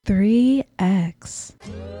3X.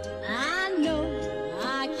 I know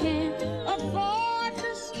I can't afford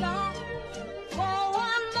to stop for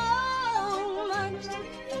one moment,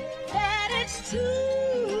 that it's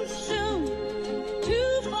too soon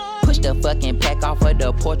to fall. Push the fucking pack off of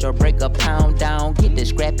the porch or break a pound down. Get the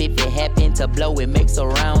scrap if it happen to blow, it makes a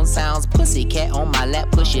round sounds. Pussy cat on my lap,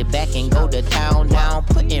 push it back and go to town down.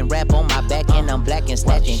 Putting rap on my back and I'm black and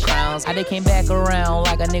snatching crowns. I came back around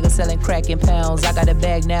like a nigga selling crack in pounds. I got a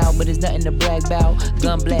bag now, but it's nothing to brag about.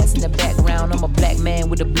 Gun blast in the background, I'm a black man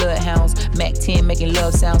with the bloodhounds. Mac 10 making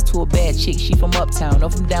love sounds to a bad chick, she from uptown, or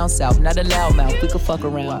from down south, not a loudmouth, we could fuck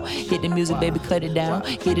around. Hit the music, baby, cut it down.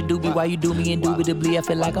 Hit the doobie while you do me indubitably. I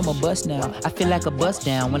feel like I'm a bust now, I feel like a bust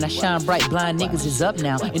down. When I shine bright, blind niggas is up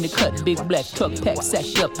now. In the cut, big black truck pack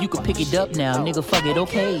sacked up, you can pick it up now. Nigga, fuck it,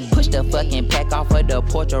 okay. Push the fucking pack off of the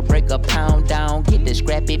porch or break a pound down. Get the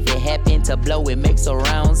scrap if it happen to blow, it makes a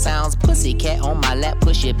round sounds. Pussy cat on my lap,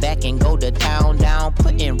 push it back and go to town down.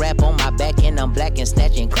 Putting rap on my back and I'm black and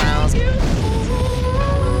snatching crowns.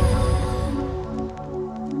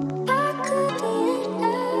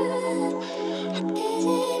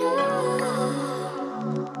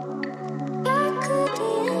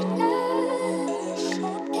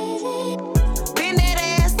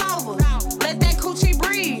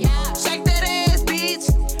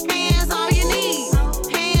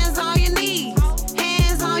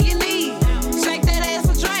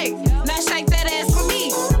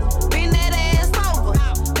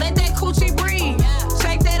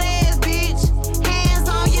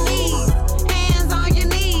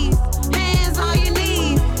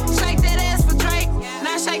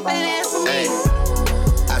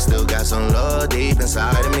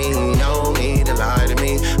 Inside of me, no need to lie to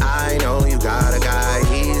me. I know you got a guy,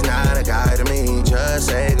 he's not a guy to me. Just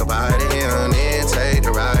say goodbye to him, then take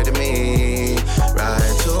a ride to me.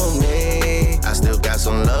 Ride to me. I still got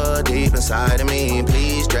some love deep inside of me.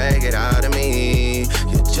 Please drag it out of me. You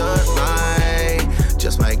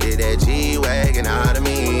just might get that G-Wagon out of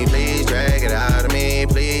me. Please drag it out of me,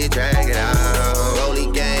 please drag it out. Rolly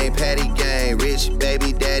gang, patty gang, rich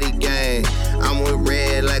baby daddy gang. I'm with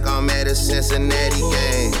Red like I'm at a Cincinnati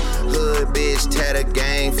game. Hood bitch tatter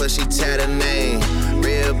gang, for she tatter name.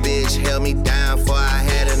 Real bitch held me down before I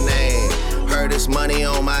had a name. Heard this money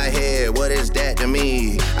on my head, what is that to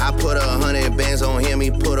me? I put 100 bands on him, he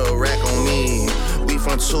put a rack on me. We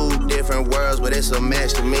from two different worlds, but it's a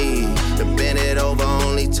match to me. To bend it over,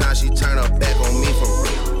 only time she turn her back on me for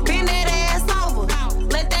real. Bend that ass over,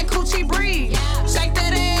 let that coochie breathe. Shake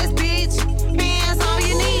that ass, bitch. Hands on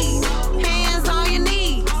your knees, hands on your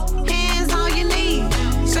knees, hands on your knees.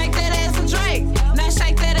 Shake that ass for Drake, now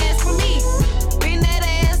shake that ass for me. Bend that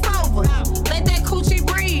ass over, let that coochie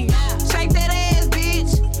breathe. Shake that ass,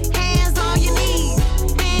 bitch. Hands on your knees,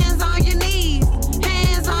 hands on your knees,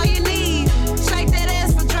 hands on your knees. Shake that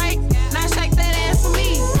ass for Drake, now shake that ass for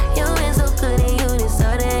me. You ain't so good and you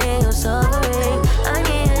deserve it, ain't no suffering. I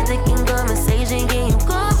need a dick conversation, can you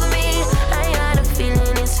call for me? I got a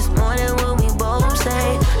feeling this is more than what we both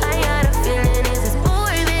say. I got a feeling this is more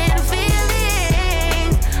than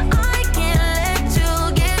feelings. I can't let you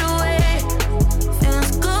get away.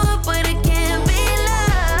 Feels good, but it can't be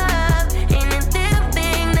love. Ain't a damn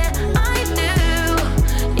thing that I do.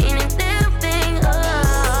 Ain't a damn thing,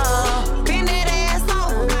 oh. Bend that ass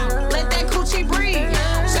over, let that coochie breathe.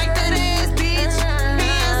 Shake that ass, bitch.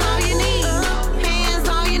 Hands on your knees, hands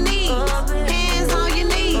on your knees, hands on your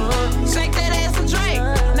knees. Shake that ass for Drake,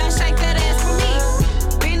 now shake that ass for me.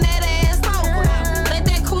 Bend that ass over, let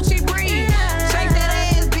that coochie breathe. Shake that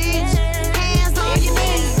ass, bitch. Hands on your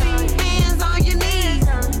knees, hands on your knees,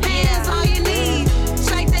 hands on your knees.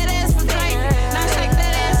 Shake that ass for Drake, now shake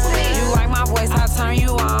that ass for me. You like my voice, I turn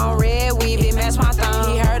you on. Red weave, it match my thumb.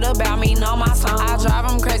 He heard about me, know my song. I drive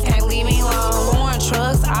him crazy, can't leave me alone. Foreign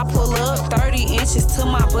trucks, I pull up 30 inches to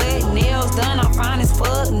my butt. Nails done, I'm fine as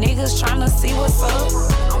fuck. Niggas tryna see what's up.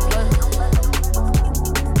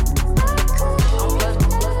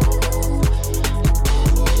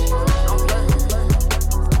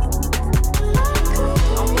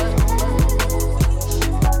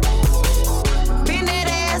 Bend that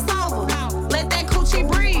ass over, let that coochie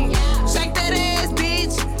breathe. Shake that ass,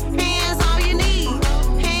 bitch. Hands on your knees,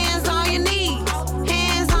 hands on your knees,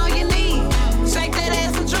 hands on your knees. Shake that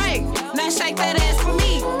ass for Drake, now shake that ass for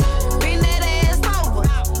me. Bend that ass over,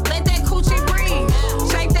 let that coochie breathe.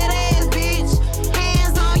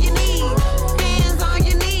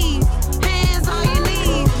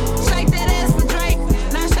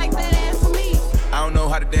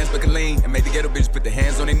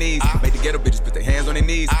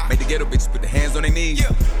 ghetto bitches put their hands on their knees.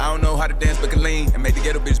 I don't know how to dance but can lean and make the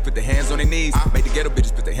ghetto bitches put their hands on their knees. Make the ghetto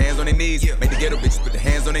bitches put their hands on their knees. Make the ghetto bitches put their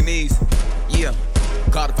hands on their knees. Yeah,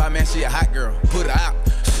 call the 5 man, she a hot girl. Put her out.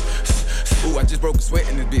 Ooh, I just broke a sweat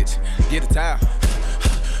in this bitch. Get a towel.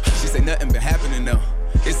 She say nothing been happening though.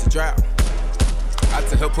 It's a drought. I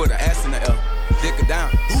tell her put her ass in the L. Dick her down.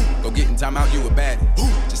 Go get in time out, you a baddie.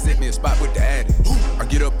 Just sit me a spot with the addy. I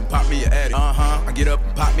get up and pop me a addy. I get up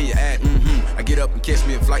and pop me a addy. I get up and catch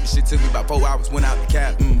me a flight. Shit took me about 4 hours, went out the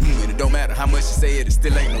cab. And it don't matter how much she say it, it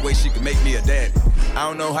still ain't no way she can make me a daddy. I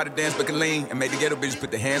don't know how to dance but can lean and make the ghetto bitches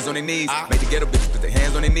put their hands on their knees. Make the ghetto bitches put their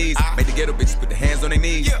hands on their knees. Make the ghetto bitches put their hands on their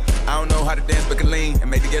knees. I don't know how to dance but can lean and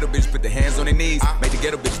make the ghetto bitches put their hands on their knees. Make the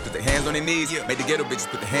ghetto bitches put their hands on their knees. Make the ghetto bitches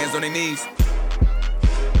put their hands on their knees.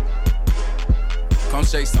 Come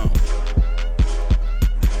shake some.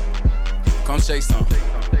 Come shake some.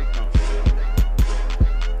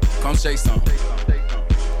 Come shake some.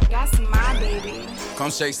 That's my baby.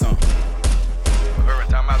 Come shake some. Her and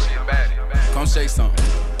time out she a baddie. Come shake some.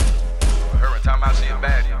 Her and time out she a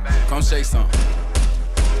baddie. Come shake some.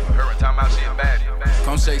 Her and time out she a baddie.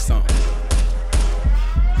 Come shake some.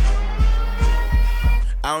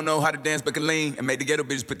 I don't know how to dance but can lean and make the ghetto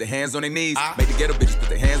bitches put their hands on their knees. Make the ghetto bitches put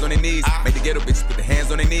their hands on their knees. Make the ghetto bitches put their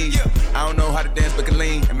hands on their knees. I don't know how to dance but can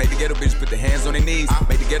lean and make the ghetto bitches put their hands on their knees.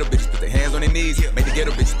 Make the ghetto bitches put their hands on their knees. Make the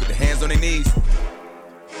ghetto bitches put their hands on their knees.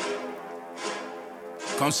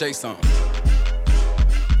 Come shake something.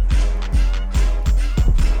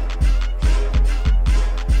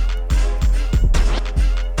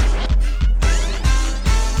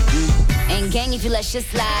 Ain't gang if you let shit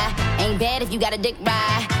slide. Ain't bad if you got a dick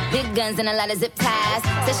ride. Big guns and a lot of zip ties.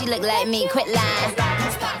 Said she look like me, quit lying. Don't stop,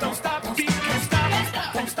 don't stop, don't stop,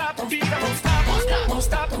 don't stop, don't stop, don't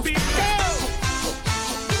stop, don't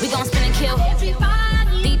We gon' spin and kill.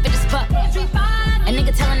 Deep in the spot. A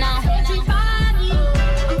nigga tellin' on.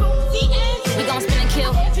 We gon' spin and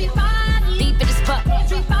kill. Deep in the spot.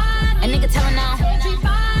 A nigga tellin' on.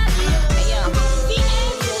 Hey yo.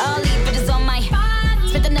 All these bitches on my.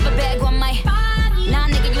 Spent another bag on my. Nah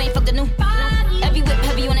nigga, you ain't fucked the new. Every whip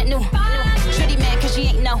heavy on it new. Shorty mad cause she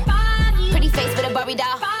ain't know. Pretty face with a Barbie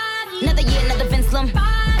doll. Another year, another Vince Lum.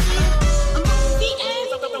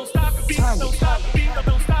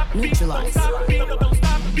 Neutralize.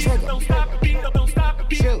 Trigger.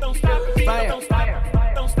 Shoot. Fire. Fire.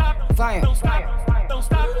 Fire.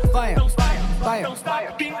 Fire.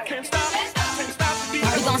 We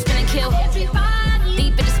gon' spin and kill.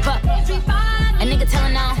 Deep in the spot. A nigga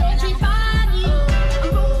tellin' on.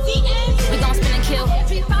 We gon' spin and kill.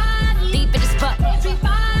 Deep in the spot. A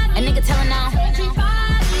nigga tellin' on.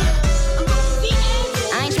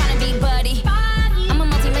 I ain't tryna be buddy. I'm a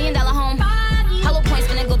multi-million-dollar home. Hollow points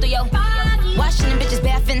finna go through yo. Washing them bitches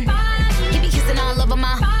bathing. He be kissing all over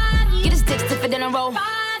my. Get his dick stiff in a row.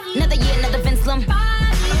 Another year, another Vince Lum.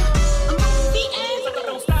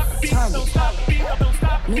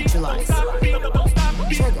 Neutralize.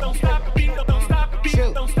 Trigger.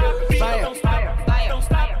 Shoot. Fire. Fire.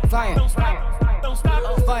 Fire.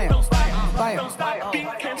 Fire.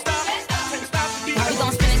 We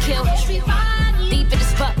gon' spin and kill. Deep in the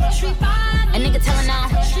spot. A nigga tellin' on.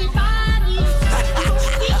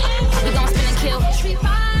 We gon' spin and kill.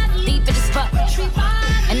 Deep in the spot. A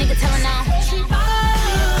nigga tellin' on.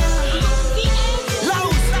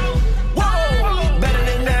 Whoa, better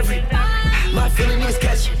than every. My feeling is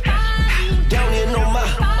catchy. Down here, no my.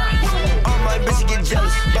 All my bitches get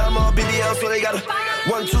jealous. But I'm all BBL, so they gotta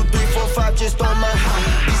 1, 2, 3, 4, 5, just on my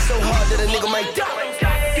high. Be so hard that a nigga might die.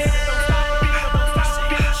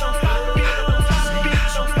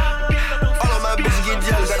 All of my bitches get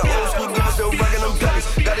jealous. Got an old school girl still rockin' them pellies.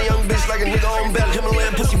 Got a young bitch like a nigga on belly.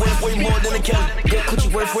 Himalayan pussy worth way more than a Kelly. Good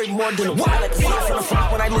coochie worth way more than a what? I like to see it from the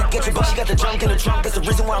front when I look at you, but she got the junk in the trunk. That's the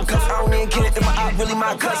reason why I'm cuffed. I don't even care if my eye really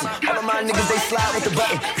my cousin. All of my niggas, they slide with the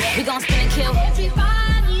button. We gon' spin and kill.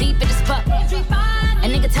 Deep in the spot. A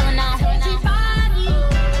nigga tellin' on.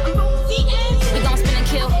 We gon' spin and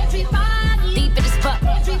kill. Deep in the spot. A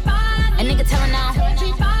nigga tellin' on.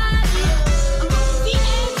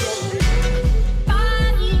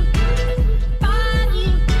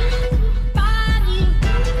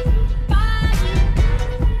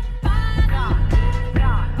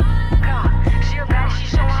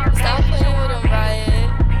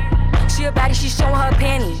 She a baddie, she showing her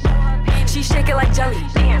panties. She shake it like jelly.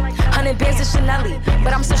 100 bands of Chanel,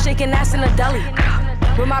 but I'm still shaking ass in the deli.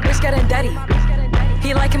 With my bitch getting dirty.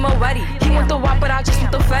 He like him already. He want the wop, but I just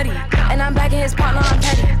want the fetty. And I'm bagging his partner, I'm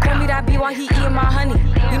petty. Call me that B while he eating my honey.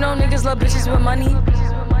 You know niggas love bitches with money.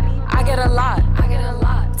 I get a lot.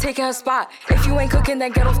 taking her spot. If you ain't cooking,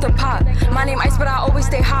 then get off the pot. My name Ice, but I always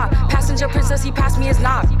stay hot. Passenger princess, he passed me his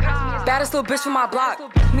knock. Baddest little bitch from my block.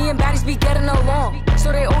 Me and baddies be getting along,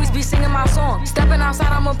 so they always be singing my song. Stepping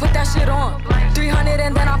outside, I'ma put that shit on. 300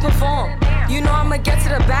 and then I perform. You know I'ma get to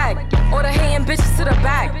the bag. Or the hating bitches to the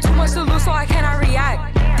back. Too much to lose, so I cannot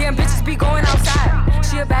react. Damn bitches be going outside.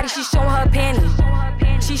 She a baddie, she showing her panty.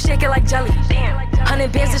 She shake it like jelly.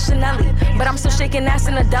 100 bands of Chanel, but I'm still shaking ass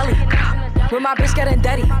in a deli. With my bitch getting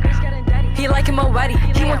dirty. He like him already.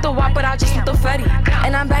 He want the wop, but I just want the Fetty.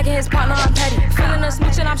 And I'm bagging his partner, I'm petty. Feeling a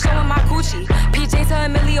smooch and I'm showing my coochie. PJ to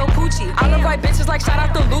Emilio Pucci. I love white bitches like shout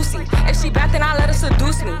out to Lucy. If she bad, then I let her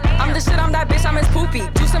seduce me. I'm the shit, I'm that bitch, I'm his poopy.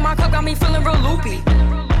 Juice in my cup got me feeling real loopy.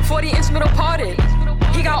 40-inch middle parted.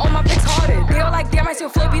 He got all my pics hearted. They all like, damn, I see your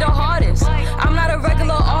flow be the hardest. I'm not a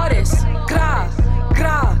regular artist. Gra,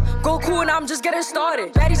 go cool and I'm just getting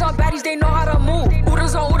started. Baddies on baddies, they know how to move.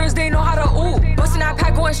 Ooders on ooders, they know how to ooh. Bustin' that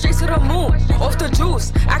pack going straight to the moon. Off the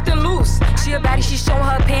juice, acting loose. She a baddie, she showing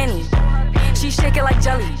her panty. She shake it like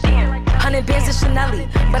jelly. 100 bands of Chanel,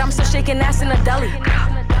 but I'm still shaking ass in a deli.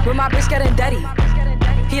 With my bitch getting dirty.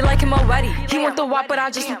 He like him already. He want the wop, but I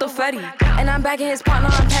just want the Fetty. And I'm bagging his partner,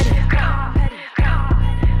 I'm petty.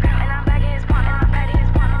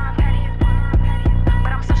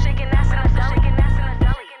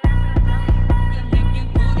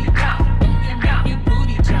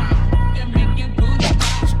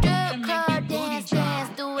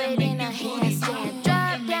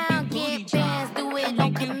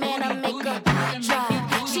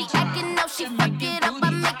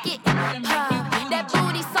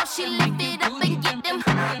 She lift it up and get them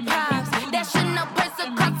props. That shit no price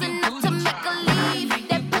of cost enough to make a leave.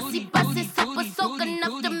 That pussy bust is super soak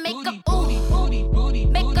enough to make a ooh.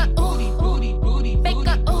 Make a ooh. Make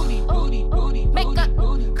a ooh. Make a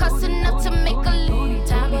cost enough to make a leave.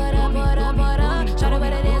 Time butter. Show the way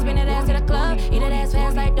that ass, bring that ass to the club. Eat that ass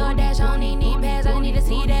fast like DoorDash. I don't need pads, I need to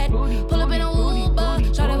see that. Pull up in a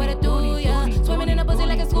Uber. Show the way to do ya. Swimming in a pussy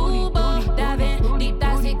like a scuba. Dive in, deep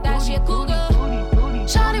dive, sick dive, she a cougar.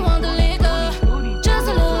 Shawty want the liquor, just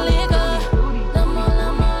a little liquor. Lama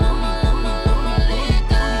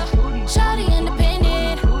liquor. Shawty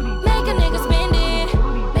independent, make a nigga spend it.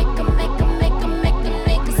 Make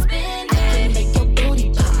a spend it. I can make your booty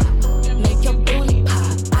pop, make your booty pop.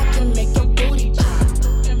 I can make your booty pop,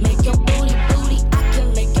 make your booty. I can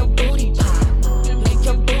make your booty pop, make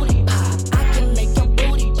your booty pop. I can make your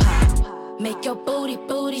booty pop, make your booty.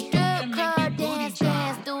 Strip club, dance,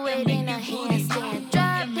 do it in a handstand.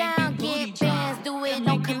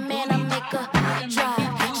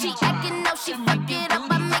 She acting up, she fuck it up,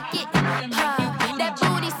 I make it pop. That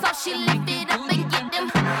booty so she lift it up and get them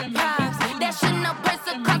props. That shit no price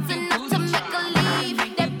of cost enough to make a leave.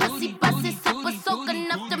 That pussy bust is super soak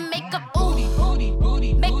enough to make a ooh.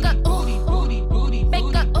 Make a ooh.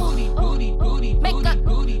 Make a ooh. Make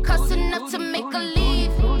a cost enough to make a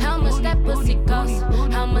leave. How much that pussy cost?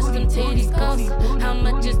 How much them titties cost? How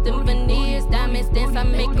much is them veneers? Diamonds dance, I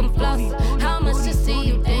make them floss. How much to see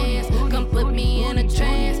you dance? Come put me in a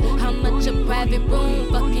trance. How much a private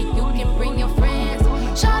room? Fuck it, you can bring your friends.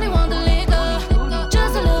 Shawty want the liquor,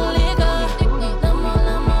 just a little liquor.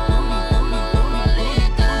 Lama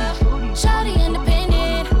liquor. Shawty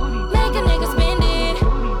independent, make a nigga spend it.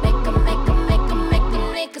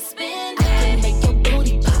 Make a spend it. I can make your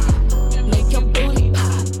booty pop, make your booty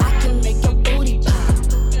pop. I can make your booty pop,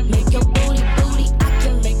 make your booty. I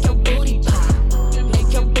can make your booty pop,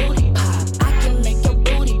 make your booty pop. I can make your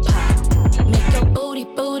booty pop, make your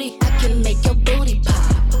booty. I can make your booty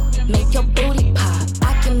pop, make your booty pop.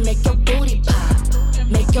 I can make your booty pop,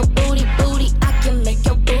 make your booty. I can make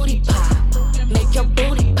your booty pop, make your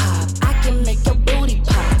booty pop. I can make your booty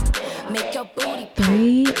pop, make your booty pop.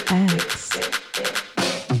 3X.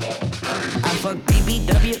 I fuck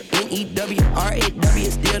BBW, NEW, RAW,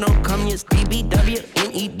 still don't come, yes. BBW,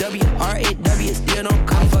 NEW, RAW, still don't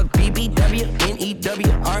come. Fuck BBW,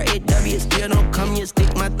 NEW, RAW, still don't come, yes.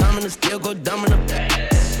 Stick my thumb in the still go dumb in the.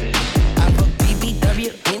 I fuck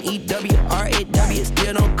BBW, NEW, RAW,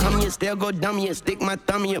 still don't come, yes. Still go dumb, yes. Stick my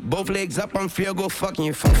thumb in your both legs up, I'm feel go fucking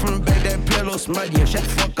you. Fuck from the back, that pillow smuddy. Yeah. Shut the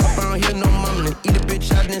fuck up, I don't hear no mumbling. Eat a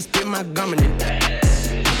bitch out and then spit my gum in it.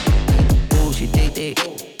 Ooh, she thick.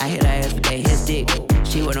 I hit her ass with that hit stick.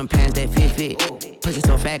 She wear them pants that fit. Pussy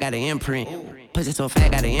so fat, got an imprint.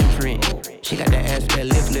 She got that ass with that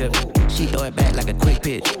lift. She throw it back like a quick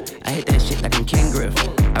pitch. I hit that shit like I'm Ken Griff.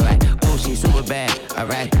 Alright, ooh, she super bad.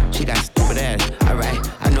 Alright, she got stupid ass. Alright,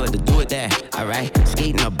 I know what to do with that. Alright,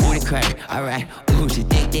 skating a booty crack. Alright, ooh, she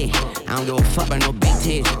thick. I don't give a fuck about no big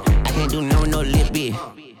tits. I can't do no lip beat.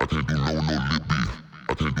 I can't do no lip beat.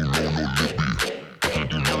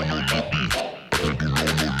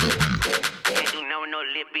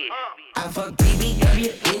 I fuck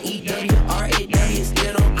BBW, NEW, RAW,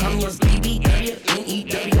 still don't come your BBW,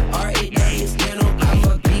 NEW, RAW, still don't. I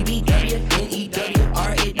fuck BBW, NEW,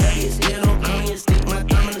 RAW, still don't come your stick my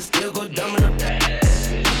thumb and still go dumb in the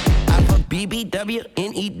I fuck BBW,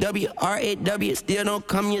 NEW, RAW, still don't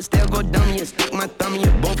come your still go dumb you stick my thumb in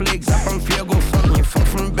your both legs up, I'm feel go fuck you. Fuck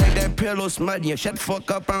from the back, that pillow smut you. Shut the fuck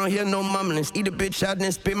up, I don't hear no mumblings. Eat a bitch out and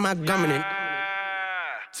then spit my gum in it.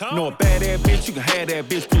 Know a bad ass bitch, you can have that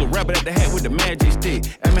bitch. Pull a rabbit out the hat with the magic stick.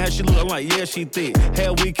 Ask me how she look, like, yeah, she thick.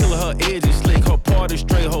 Hell, we kill her edges slick. Her party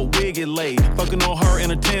straight, her wig get laid. Fucking on her in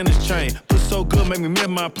a tennis chain. Put so good, make me miss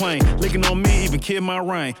my plane. Licking on me, even kill my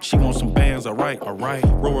rain. She want some bands, alright, alright.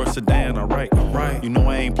 Roll a sedan, alright, alright. You know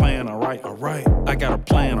I ain't playing, alright, alright. I got a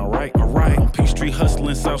plan, alright, alright. On Peachtree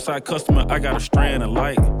hustling, Southside customer, I got a strand of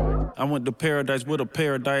light. I went to paradise with a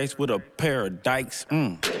paradise with a paradise.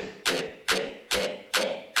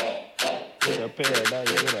 Paradise,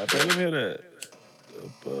 let me hear that.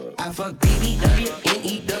 I fuck BBW,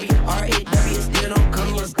 NEW, RAW, still don't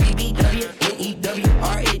come your BBW, NEW,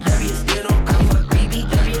 RAW, still don't come. Fuck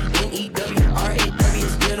BBW, NEW, RAW,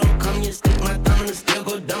 still don't come. You stick my thumb and still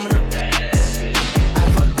go dumb in the I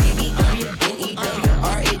fuck BBW, NEW,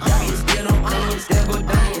 RAW, still don't come. You still go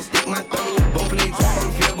dumb. You stick my thumb in both legs up,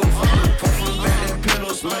 I'm feel go fuck. Fuck from the back, that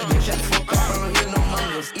pillow smut. You shut the fuck up, I don't hear no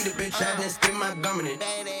mumblings. Eat a bitch out and then spit my gum in it.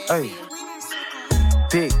 Hey.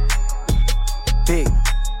 Dick, dick,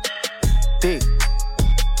 dick,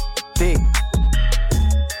 dick.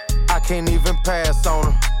 I can't even pass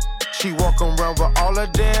on her. She walk around with all her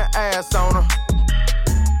damn ass on her.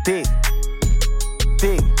 Dick,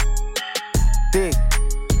 dick, dick,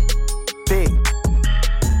 dick.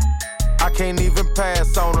 I can't even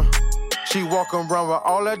pass on her. She walk around with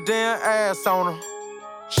all her damn ass on her.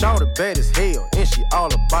 Shawty bad as hell, and she all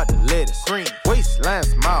about the lettuce. Green waistline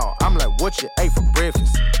smile, I'm like, what you ate for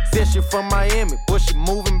breakfast? Said she from Miami, but she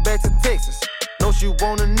moving back to Texas. Know she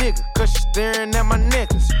want a nigga, cause she staring at my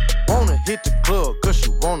necklace. Wanna hit the club, cause she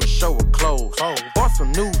wanna show her clothes. Bought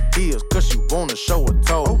some new deals, cause she wanna show her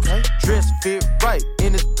toes. Okay. Dress fit right,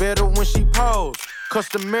 and it's better when she pose.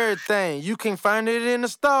 Customary thing, you can't find it in the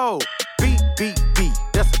store. Beat,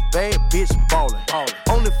 that's a bad bitch ballin'.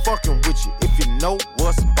 Only fucking with you if you know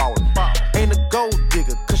what's ballin'. Ain't a gold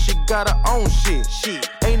digger, cause she got her own shit.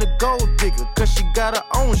 Ain't a gold digger, cause she got her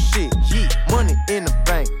own shit. Money in the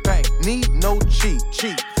bank, need no cheat.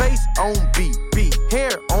 Face on beat,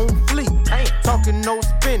 hair on fleek. Talking no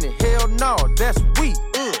spinning, hell no, that's weak.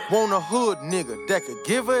 Want a hood nigga that could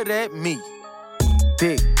give her that meat.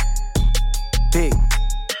 Dick, dick,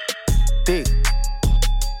 dick,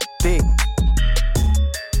 dick.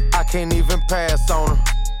 I can't even pass on her.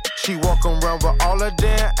 She walk around with all her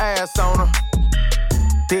damn ass on her.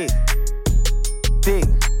 Dick, dick,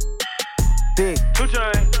 dick,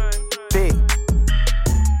 dick.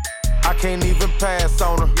 I can't even pass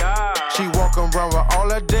on her. She walk around with all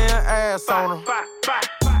her damn ass on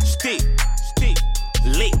her. Stick,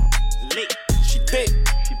 lick. She thick,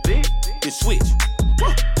 then switch.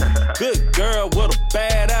 Good girl with a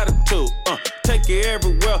bad attitude. Take it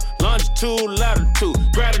everywhere, longitude, latitude.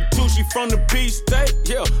 Gratitude, she from the Peach State.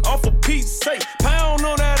 Yeah, off of Pete's sake. Pound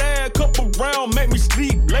on that ass, couple round, make me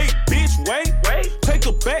sleep late. Bitch, wait. Take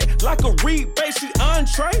her back like a rebate, she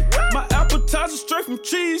entree. My appetizer straight from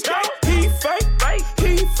cheesecake. He fake.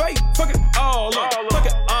 Fuck it all up.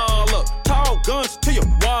 Tall guns to your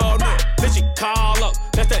walnut. Then she call up.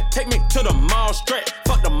 That's that take me to the mall straight.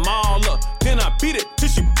 Fuck the mall up. Then I beat it till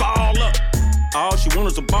she ball up. All she want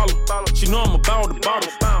is a baller. She know I'm about the bottle.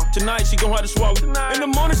 Tonight she gon' have to swallow. In the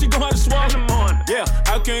morning she gon' have to swallow. Yeah,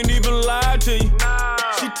 I can't even lie to you.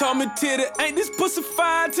 She told me, titty, ain't this pussy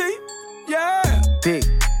fine to you? Yeah. Dick,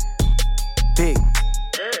 dick,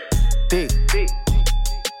 dick,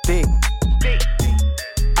 dick.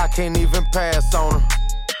 I can't even pass on her.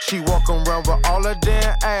 She walk around with all her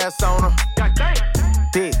damn ass on her.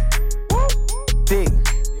 Dick, dick,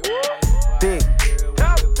 dick,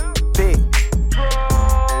 dick.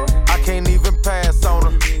 I can't even pass on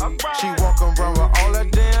her. She walk around with all her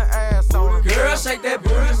damn ass on her. Girl, shake that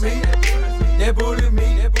booty me, that booty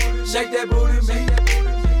me, shake that booty me,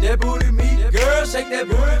 that booty me. Girl, shake that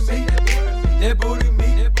booty me, that booty me,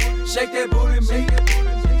 shake that booty me,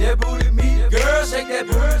 that booty me. Girl, shake that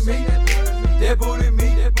booty me, that booty me,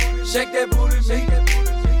 shake that booty me,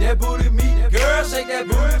 that booty me. Girl, shake that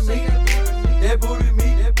booty me, that booty me,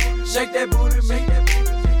 shake that booty me,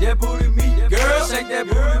 that booty me. Girl, shake that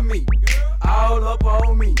booty me, all up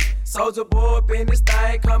on me. Soulja Boy up in this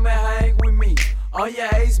thing, come and hang with me. On your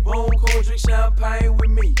ace, boom, cool, drink champagne with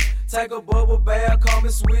me. Take a bubble bath, come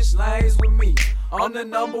and switch lanes with me. I'm the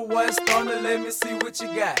 #1 stunner, let me see what you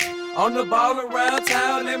got. On the ball around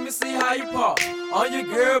town, let me see how you pop. On your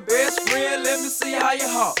girl best friend, let me see how you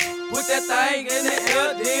hop. Put that thing in the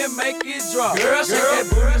air, then make it drop. Girl, shake that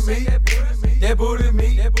booty me, that booty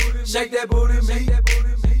me, shake that booty me,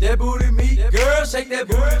 that booty me. Girl, shake that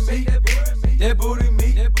booty me, that booty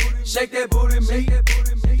me, shake that booty me,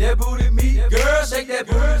 that booty me. Girl, shake that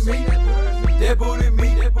booty me, that booty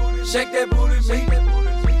me, shake that booty me,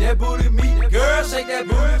 that booty me. Girl, shake that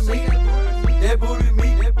booty me, that booty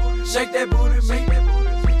me, shake that booty me,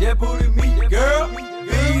 that booty me. Girl, BOOTYME.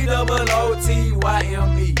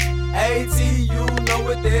 AT, you know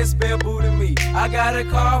what that spell booty me. I got a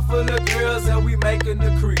car full of girls and we making the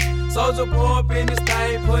creep. Soldier boy up in this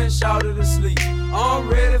thing, putting shawty to sleep. I'm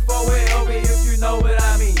ready for whatever if you know what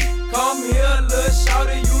I mean. Come here, little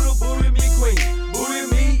shawty, you the booty me queen. Booty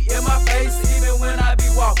me in my face even when I be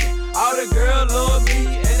walking. All the girls love me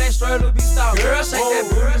and they straight up be stalking. Girl, shake that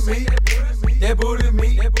booty me, that booty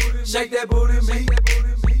me, shake that booty me,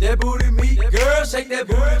 that booty me. Girl, shake that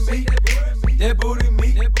booty me, that booty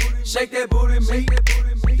me, shake that booty me,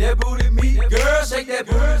 that booty me. Girl, shake that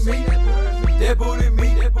booty me, that booty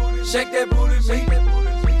me, shake that booty me,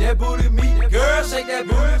 that booty me. Girl, shake that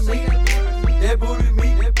booty me, that booty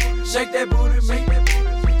me, shake that booty me,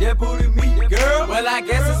 that booty me. Girl, well I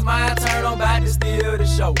guess it's my turn, I'm about to steal the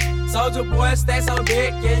show. Soldier boy stacks on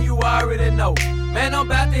deck and you already know. Man, I'm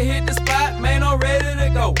about to hit the spot, man, I'm ready to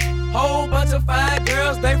go. Whole bunch of fine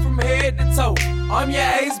girls, they from head to toe. I'm your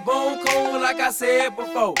ace, boom, cool, like I said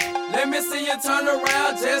before. Let me see you turn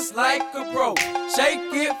around just like a pro.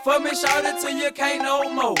 Shake it for me, shout it till you can't no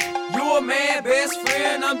more. You a man, best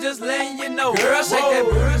friend, I'm just letting you know. Girl, shake that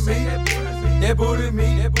booty me, that booty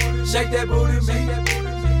me, shake that booty me,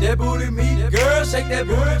 that booty me. Girl, shake that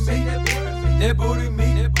booty me, that booty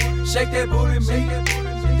me, shake that booty me,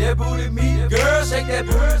 that booty me. Girl, shake that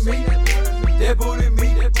booty me, that booty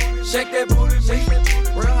me, shake that booty me,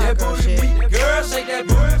 that booty me. Girl, shake that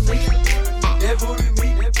booty me, that booty me,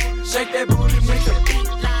 shake that booty me,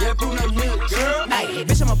 that booty me. Girl, hey,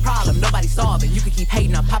 bitch, I'm a problem, nobody solving. You can keep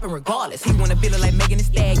hating, I'm popping regardless. He wanna build it like Megan Thee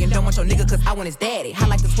Stallion. Don't want your nigga cause I want his daddy. I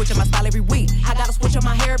like to switch up my style every week. I gotta switch up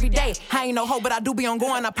my hair every day. I ain't no hoe, but I do be on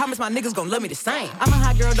going. I promise my niggas gon' love me the same. I'm a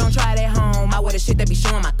hot girl, don't try it at home. I wear the shit that be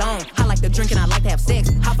showing my thong. I like to drink and I like to have sex.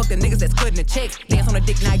 I fuck the niggas that's cutting the checks. Dance on the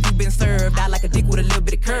dick, now you been served. I like a dick with a little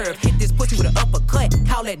bit of curve. Hit this pussy with an uppercut.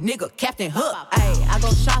 Call that nigga Captain Hook. Ayy, I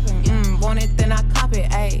go shopping, want it, then I cop it.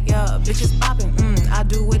 Ayy, yeah, bitches popping, I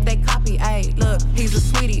do what they copy. Ayy, look, he's a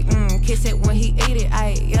sweetie, kiss it when he eat it.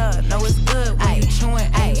 Ayy, yeah, know it's good when you chewing,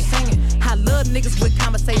 ayy, singing. I love niggas with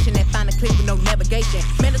conversation that find a clip with no navigation.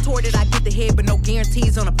 Mandatory that I get the head, but no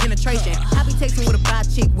guarantees on a penetration. I be texting with a bi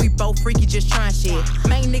chick, we both freaky, just trying shit.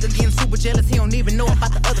 Main nigga getting super jealous, he don't even know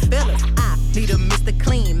about the other fellas. I need a Mr.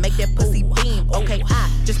 Clean, make that pussy beam. Okay, I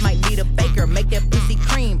just might need a baker, make that pussy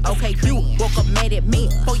cream. Okay, you woke up mad at me,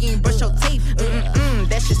 before you ain't brush your teeth.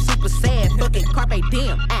 That shit super sad, fucking carpe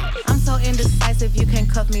diem. I'm so indecisive, you can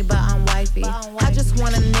cuff me, but I'm wifey. I just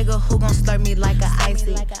want a nigga who gon' slurp me like a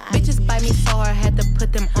icy. Bitches bite me so hard, had to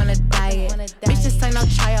put them on a diet. Bitch, this ain't no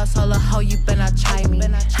tryouts, so hoe, you better not try me.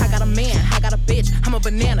 I got a man, I got a bitch, I'm a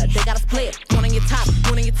banana, they got a split. One on your top,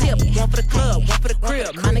 one on your tip, one for the club, one for the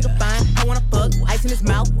crib. My nigga fine, I wanna fuck, ice in his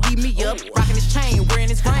mouth, eat me up, rocking his chain, wearing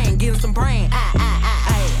his ring, getting some brain.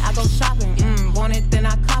 I go shopping, want it, then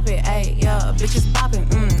I cop it. Ayy, yeah, bitches popping,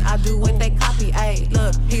 I do what they copy. Ayy,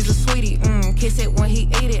 look, he's a sweetie, kiss it when he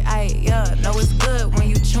eat it. Ayy, yeah, know it's good when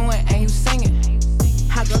you chewing and you singing.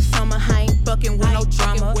 Hot girl summer, I ain't fucking with no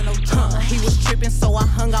drama. He was tripping, so I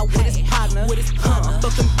hung out with his partner.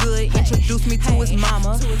 Fuck him good, introduced me to his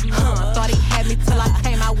mama. Thought he had me till I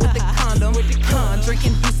came out with the condom.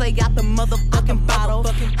 Drinking Douce out the motherfucking bottle.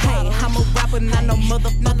 Hey, I'm a rapper, not no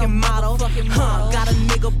motherfucking model. Got a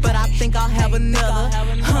nigga, but I think I'll have another.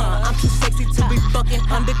 I'm too sexy to be fucking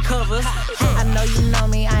undercover. I know you know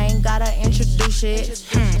me, I ain't gotta introduce shit.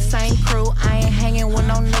 Same crew, I ain't hanging with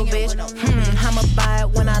no new bitch. I'ma buy it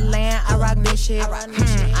when I land, I rock new shit. I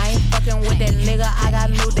ain't fucking with that nigga, I got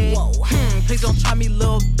new dick. Please don't try me,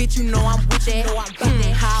 little bitch, you know I'm with that.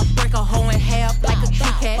 How I break a hoe in half like a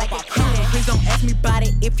Kit Kat. Please don't ask me about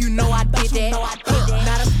it if you know I did that.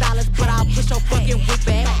 Not a stylist, but I'll push your fucking whip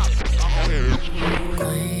back.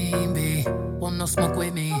 Queen bee, want no smoke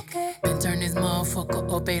with me. Been turn this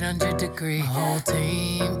motherfucker up 800 degrees. Whole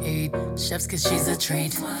team eat chefs cause she's a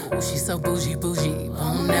treat. Ooh, she's so bougie,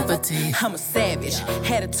 bon appetit. I'm a savage,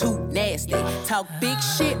 attitude nasty. Talk big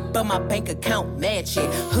shit, but my bank account match it.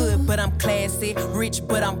 Hood, but I'm classy. Rich,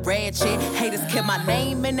 but I'm ratchet. Haters kept my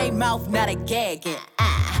name in their mouth, now they gagging.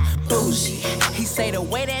 bougie. He say the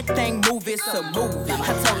way that thing move, it's a movie.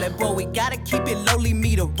 I told that boy we gotta keep it lowly,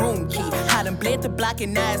 me the room key. I done bled the block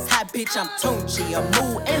and now it's hot, bitch, I'm Tunchi. I'm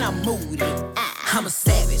mood and I'm moody. I'm a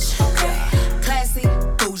savage. Classy,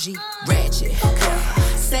 bougie, ratchet.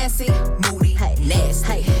 Sassy, moody,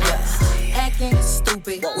 nasty. Acting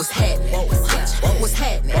stupid, what's happening? What's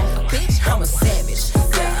happening? Bitch, I'm a savage.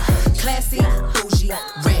 Classy, bougie,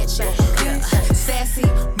 ratchet. Sassy,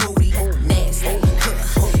 moody, nasty.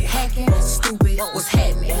 Hacking, stupid, what's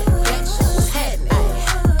happening? What's happening?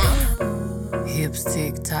 Hips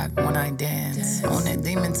tick tock when I dance. On that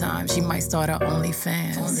demon time, she might start her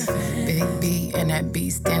OnlyFans. Big B and that B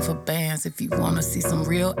stand for bands. If you wanna see some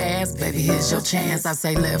real ass, baby, here's your chance. I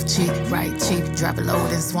say left cheek, right cheek, drop it low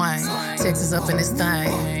and swing. Texas up in this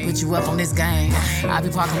thing, put you up on this game. I be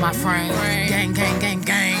parking my frame, gang, gang, gang,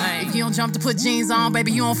 gang. If you don't jump to put jeans on,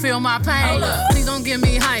 baby, you don't feel my pain. Please don't give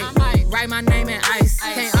me hype, write my name in ice.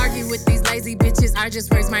 Can't argue with these lazy bitches, I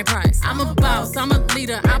just raise my price. I'm a boss, I'm a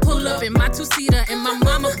leader, I pull up in my two-seater, and my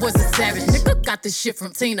mama was a savage. Nigga got this shit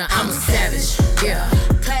from Tina, I'm a savage, yeah.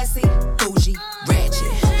 Classy, bougie,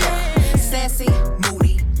 ratchet. Sassy,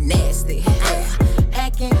 moody, nasty.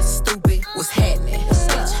 Acting stupid, what's happening?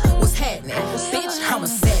 What's happening? Bitch, I'm a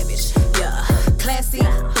savage, yeah. Classy,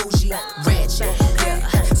 bougie, ratchet.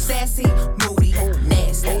 Sassy, moody,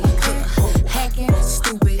 nasty. Hacking,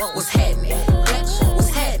 stupid, what's happening? What's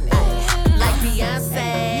happening? Like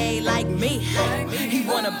Beyonce, like me. He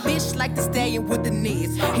want a bitch like the stallion with the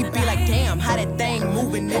knees. He be like, damn, how that thing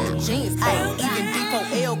moving in the jeans. Ay, even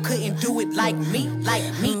D4L couldn't do it like me, like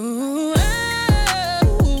me. Ooh,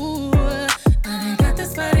 I got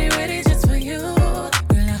this body ready just for you.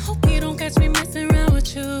 Girl, I hope you don't catch me messing around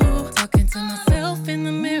with you. Talking to myself in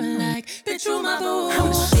the mirror like, bitch, you my boo. I'm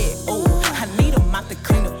the shit, ooh. I need a mop to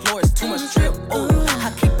clean the floor, it's too much drip, ooh.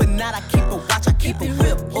 I keep a knot, I keep a watch, I keep a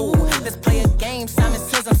whip, ooh. Let's play a game, Simon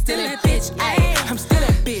says I'm still that bitch, ayy. I'm still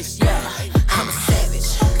that bitch, yeah. I'm a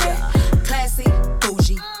savage, yeah. Classy,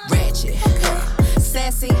 bougie, ratchet, yeah.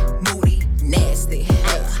 Sassy, moody, nasty,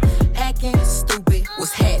 yeah. Acting stupid,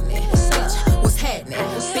 what's happening? Bitch, what's happening?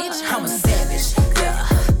 Bitch, I'm a savage, yeah.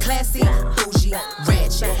 Classy, bougie,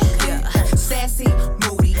 ratchet, yeah. Sassy,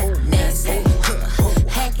 moody, nasty, yeah.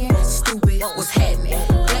 Hacking, stupid, what's happening?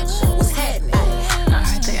 Bitch, what's happening? I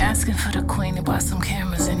heard they asking for the queen, they bought some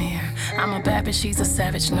cameras in here. I'm a bad bitch, she's a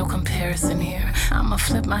savage, no comparison here. I'ma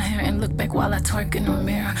flip my hair and look back while I twerk in the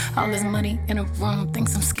mirror. All this money in a room, think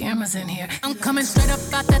some scammers in here. I'm coming straight up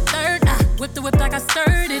out that third. I whip the whip like I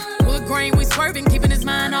stirred it. Wood grain, we swerving, keeping his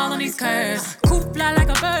mind all on these curves. Coop fly like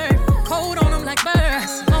a bird, cold on him like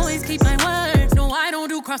birds. Always keep my word, no I don't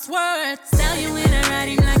do crosswords. Sell you in a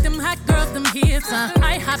riding like them hot girls, them hits.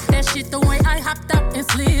 I hop that shit the way I hopped up and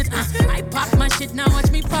slid. I pop my shit, now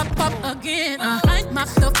watch me pop up again. I mop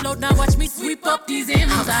the float, now watch me sweep up these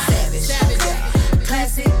ends. I'm a savage,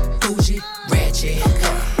 classy, bougie, ratchet,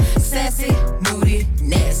 sassy, moody,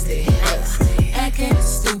 nasty, acting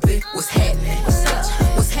stupid, what's happening?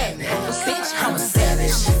 What's happening? Bitch, I'm a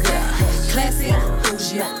savage, classy,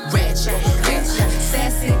 bougie, ratchet,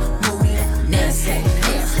 sassy, moody, nasty,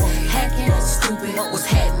 hacking, stupid, what's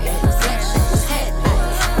happening? What's happening?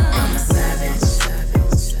 I'm a savage.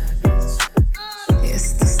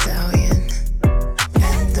 It's the stallion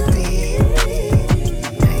and the bee.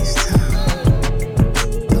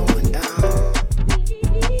 Going down.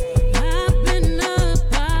 I've been up,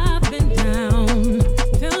 I've been down.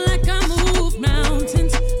 Feel like I moved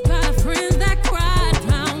mountains. Got friends that cried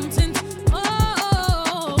mountains.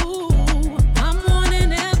 Oh, I'm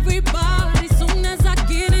wanting everybody. Soon as I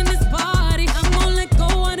get in this body, I'm gonna let go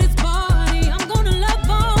of this body. I'm gonna love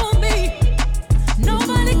on me.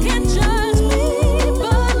 Nobody can judge me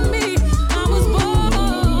but me. I was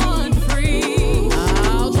born free.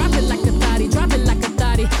 Oh, drop it like a thotty, drop it like a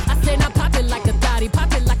thotty. I say now pop it like a thotty,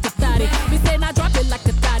 pop it like a thotty. We say now drop it like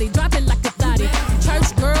a thotty, drop it like a thotty.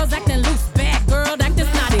 Church girls acting loose, bad girl acting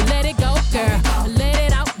snotty. Let it go, girl, let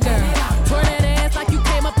it out, girl. Twirl that ass like you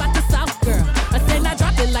came up out the south, girl. I say now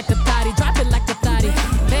drop it like a thotty, drop it like a thotty.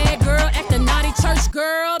 Bad girl acting naughty, church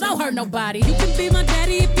girl, don't hurt nobody. You can be my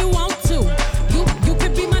daddy if you want to. You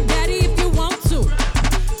can be my daddy if you want to.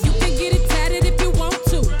 You can get it tatted if you want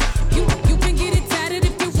to. You can get it tatted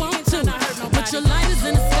if you want to. Put your lighters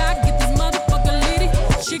in the sky, get this motherfucker litty.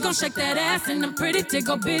 She gon' shake that ass in them pretty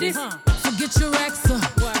tickle bitties. So get your racks up,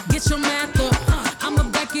 get your math up. I'ma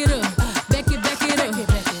back it up, back it up.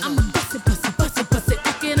 I'ma bust it,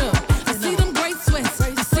 back it up. I see them great sweats,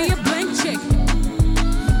 I see a blank check.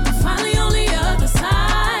 Finally on the other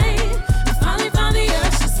side, I finally found the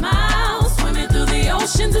urge to smile. Swimming through the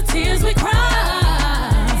oceans of tears we cry.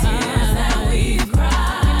 Tears that we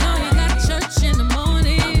cry.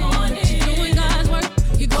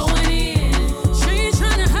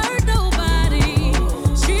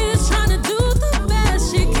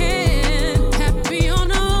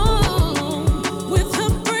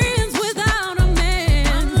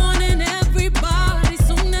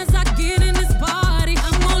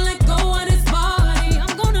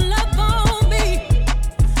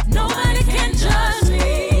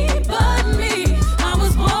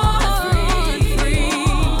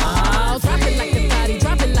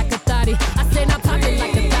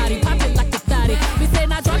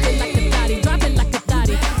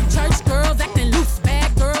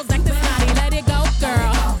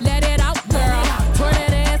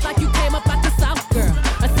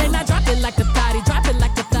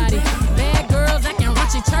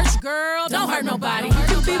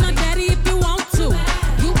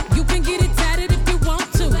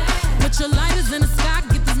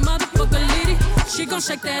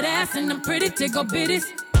 gon' shake that ass in them pretty tickle bitties.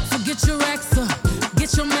 So get your racks up,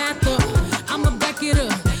 get your math up. I'ma back it up,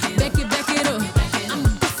 back it up. I'ma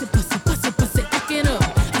bust it, back it up.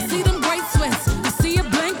 I see them great sweats, I see a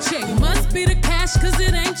blank check. Must be the cash, cause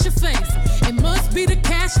it ain't your face. It must be the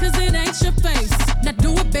cash, cause it ain't your face. Now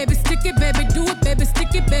do it, baby, stick it, baby, do it, baby,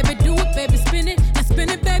 stick it, baby, do it, baby, spin it. Now spin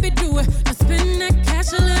it, baby, do it. Now spin that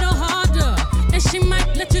cash a little harder. And she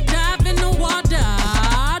might let you dive in the water.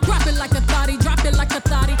 Drop it like a thotty, drop it like a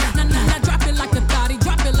thotty. Nah, drop it like a thotty,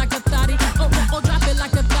 drop it like a thotty. Oh, drop it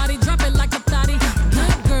like a thotty, drop it like a thotty.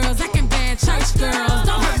 Good girls, acting bad, church girls,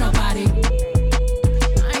 don't hurt nobody.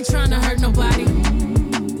 I ain't trying to hurt nobody.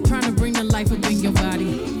 Trying to bring the life up in your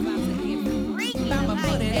body. I'ma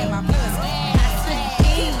put it in my pussy.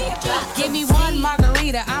 Give me one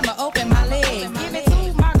margarita, I'ma open my legs. Give me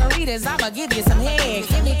 2 margaritas, I'ma give you some head.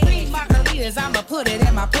 Give me 3 margaritas, I'ma put it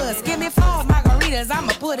in my puss. Give me 4 margaritas,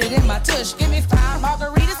 I'ma put it in my tush. Give me 5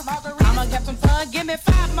 margaritas, I'ma get some fun. Give me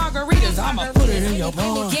 5 margaritas, I'ma put it in your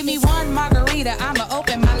puss. Give me 1 margarita, I'ma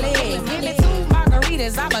open my legs. Give me 2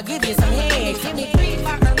 margaritas, I'ma give you some head. Give me 3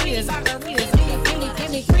 margaritas,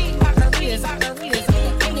 give me 3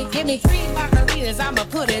 margaritas, give me 3 margaritas, I'ma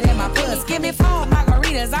put it in my puss. Give me 4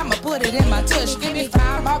 margaritas, I'ma put it in my tush. Give me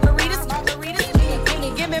 5 margaritas,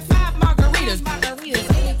 give me 5 margaritas,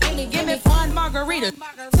 give me 1 margarita, 2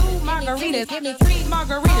 margaritas, give me 3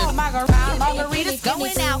 margaritas, margaritas.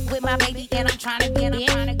 Going out with my baby and I'm trying to get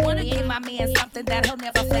it. Wanna give my man something that he'll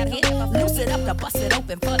never forget. Loose it up to bust it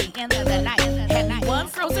open for the end of the night. Had 1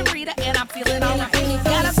 frozen Rita and I'm feeling alright.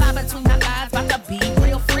 Got a vibe between my thighs, about to be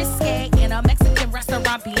real frisky in a Mexican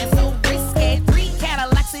restaurant, being so risky. 3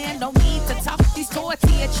 Cadillacs and no need to talk. These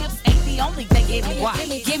tortilla chips ain't the only thing in me. Why?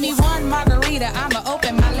 Give me 1 margarita, I'ma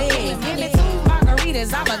open my legs. Give me 2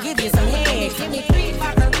 margaritas, I'ma give you some head. Give me 3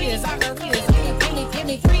 margaritas, give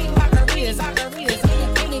me 3 margaritas,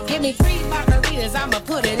 give me 3 margaritas, I'ma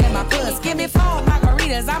put it in my puss. Give me 4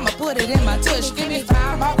 margaritas, I'ma put it in my tush. Give me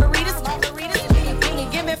 5 margaritas,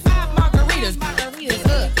 give me 5 margaritas,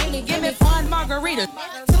 give me 1 margarita,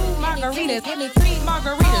 2 margaritas, give me 3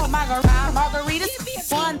 margaritas, margaritas,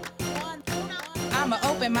 1. I'ma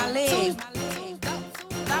open my legs,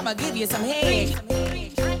 I'ma give you some head,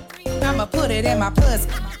 I'ma put it in my puss.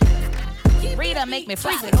 Rita make me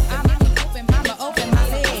fly. I'ma open my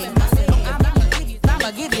legs,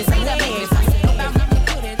 I'ma give you some head,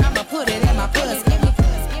 I'ma put it in my puss.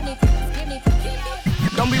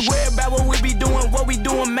 Don't be worried about what we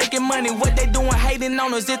doing, making money. What they doing, hating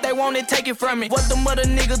on us. If they want it, take it from me. What them other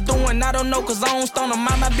niggas doing, I don't know, cause I don't stone them.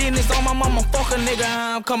 Mind my business on my mama, fuck a nigga,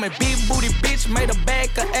 I'm coming. Big booty bitch, made her back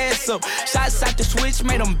her ass up. Shots out the switch,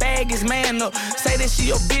 made them bag his man up. Say that she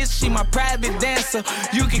your bitch, she my private dancer.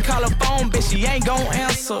 You can call her phone, bitch, she ain't gon'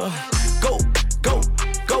 answer. Go, go,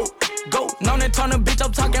 go. Go, known and turn a bitch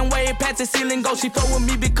up, talking way past the ceiling. Go, she fuck with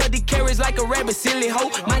me because he carries like a rabbit, silly hoe.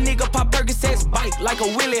 My nigga pop Percocets, bite like a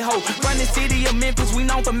willy hoe. From the city of Memphis, we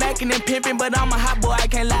known for macking and pimping, but I'm a hot boy, I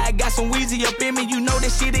can't lie. I got some Weezy up in me, you know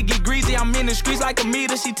that shit it get greasy. I'm in the streets like a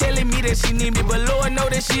meter. She telling me that she need me, but Lord know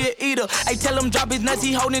that she a eater. I tell him drop his nuts,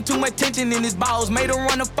 he holding too much tension in his balls. Made her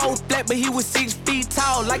run a 4 flat, but he was 6 feet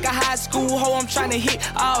tall, like a high school hoe. I'm trying to hit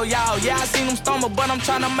all y'all. Yeah, I seen him stumble, but I'm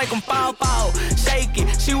trying to make him fall. Shake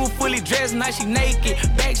it. She was fully dressed, now she naked.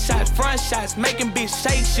 Back shots, front shots, making bitch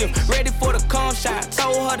shake shift. Ready for the cum shot,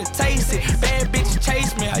 told her to taste it. Bad bitches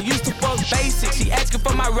chase me, I used to fuck basic. She asking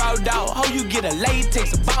for my raw dog, how you get a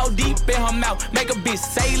latex? A ball deep in her mouth, make a bitch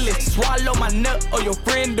say less. Swallow my nut or your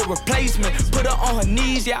friend the replacement. Put her on her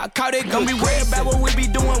knees, yeah, I caught it. Don't be worried about what we be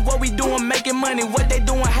doing, what we doing, making money. What they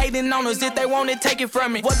doing, hating on us. If they want it, take it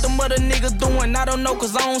from me. What them other niggas doing, I don't know,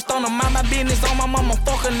 cause I don't stone them. Mind my business on my mama,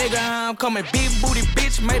 fuck a nigga, I'm coming. Big booty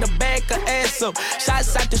bitch, made her back her ass up.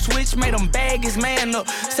 Shots out the switch, made him bag his man up.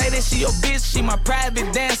 Say that she your bitch, she my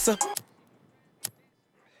private dancer.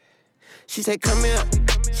 She said, come here.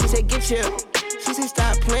 She said, get here. She said,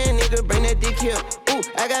 stop playing, nigga, bring that dick here. Ooh,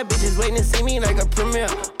 I got bitches waiting to see me like a premiere.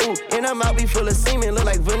 Ooh, and her mouth be full of semen, look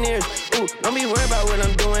like veneers. Ooh, don't be worried about what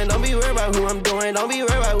I'm doing. Don't be worried about who I'm doing. Don't be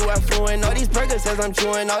worried about who I'm fluent. All these Percocets I'm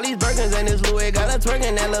chewing. All these Birkins and this Louis. Got her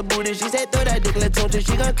twerking that little booty. She said, throw that dick, let's tune to.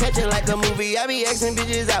 She gon' catch it like a movie. I be asking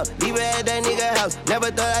bitches out. Leave her at that nigga house. Never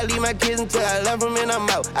thought I'd leave my kids until I left them and I'm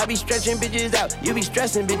out. I be stretching bitches out. You be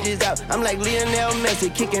stressing bitches out. I'm like Lionel Messi,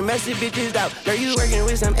 kicking messy bitches out. Girl, you working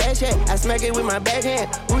with some ass hat. I smack it with my backhand.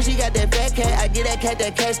 Ooh, she got that fat cat. I get that cat had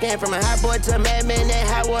that CAT scan from a hot boy to a madman, that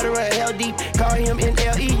hot water or hell deep. Call him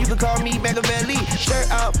MLE, you can call me Machiavelli. Shirt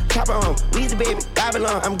off, copper on, Weezy baby,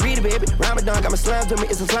 Babylon. I'm greedy baby, Ramadan, got my slime to me,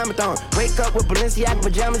 it's a slime-a-thon. Wake up with Balenciaga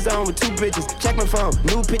pajamas on with 2 bitches. Check my phone,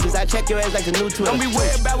 new pictures, I check your ass like the new Twitter. Don't be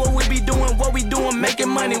worried about what we be doing, making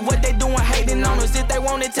money. What they doing, hating on us, if they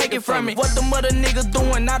want it, take it from me. What the mother niggas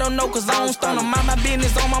doing, I don't know, cause I don't stun them. Mind my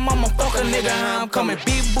business on my mama, fuck a nigga, I'm coming.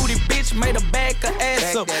 Big booty bitch, made a bag her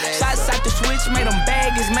ass up. Shots out the switch, made them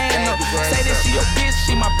bag his man up. Say that she your bitch,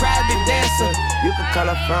 she my private dancer. You can call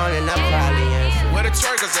her phone and I probably answer. Where the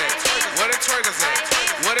twerkers at? Where the twerkers at?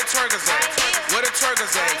 Where the twerkers at? Where the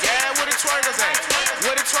twerkers at? Yeah, where the twerkers at?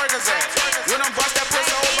 Where the twerkers at? When I'm bust that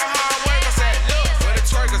pussy over hard workers at? Look, where the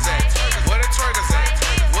twerkers at? Where the twerkers at?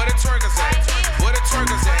 Where the twerkers at? Where the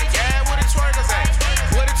twerkers at? Yeah, where the twerkers at?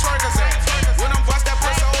 Where the twerkers at? When I'm bust that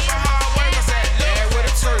pussy over hard workers at? Yeah, where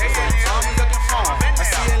the twerkers at? I'm looking for 'em. I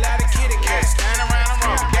see a lot of kitty cats standing around the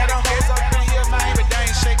room. Got them hoes up in here, man, but they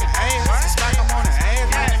ain't shaking hands. Smack 'em on the ass,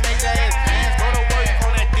 man, and make that ass dance. Go to work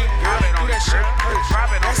on that dick, girl, do that shit.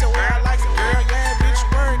 I said, well, I like it, girl, yeah, bitch,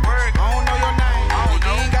 work. I don't know your name,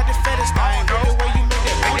 you ain't got the fetish thing. Girl, the way you make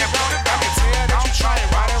that booty roll, I can tell that you try it,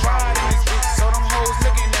 ride in this bitch. So them hoes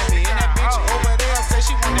looking at me, and that bitch over there say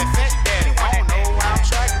she want that fat daddy. I don't know why I'm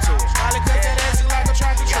tracking to her. Probably cause that ass is like a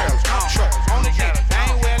tractor trailer. Truck on the dick, I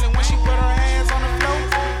ain't wailing when she put her hands on the floor.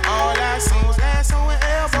 All I seen was ass on with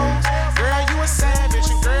elbows. Girl, you a savage,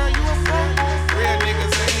 and girl, you a fool. Real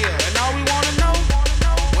niggas in here, and all we wanna know,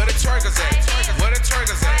 where the twerkers at? Where the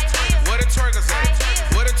twerkers at? Where the twerkers at?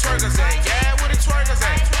 Where the twerkers at? Yeah, where the twerkers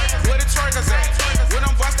at? Where the twerkers at? When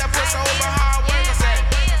I'm bust that pussy over hard workers at?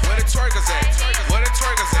 Where the twerkers at? Where the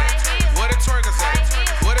twerkers at? Where the twerkers at?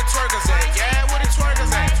 Where the twerkers at? Yeah, where the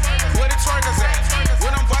twerkers at? Where the twerkers at?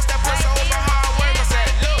 When I'm bust that pussy over hard workers at?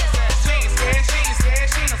 Look, she ain't scared, she ain't scared,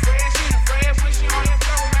 she ain't afraid, she ain't afraid. When she on the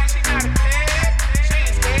floor, man, she not a bad. She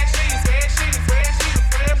ain't scared, she ain't scared, she ain't afraid, she ain't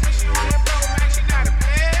afraid. When she on the floor, man, she not a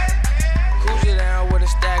bad. Cruise it down with a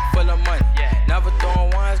stack full of money. Never throwing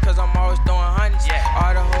ones, cause I'm always throwing hundreds.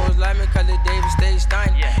 All the hoes like me, cause the David stay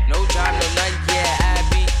stunning. No job, no nothing, yeah, I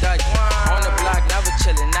be thugging. On the block, never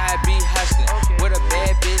chillin', I be hustling. With a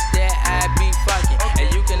bad bitch that I be fucking. And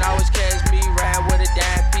you can always catch me riding with a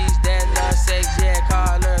dime piece that love sex, yeah,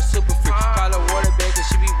 call her a super freak. Call her water bag, cause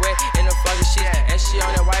she be wet in the fucking shit. And she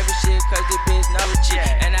on that wifey shit, cause the bitch never cheat.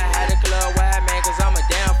 And I had a club wide, man, cause I'm a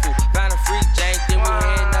damn fool. Found a freak jank, then we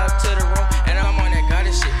heading up to the room. And I'm on that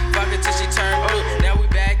gutter shit. Fuck it till she turn blue. Now we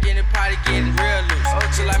back in the party getting real loose.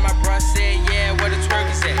 So like my bro said, yeah, where the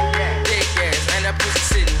twerkers at? Dick ass, and that pussy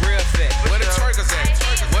sitting real fat. Where the twerkers at?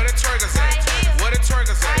 Where the twerkers at? Where the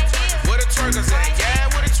twerkers at? Where the twerkers at?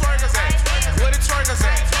 Yeah, where the twerkers at? Where the twerkers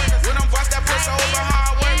at? When I'm bust that pussy over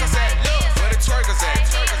hard workers at? Look, where the twerkers at?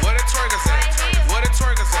 Where the twerkers at? Where the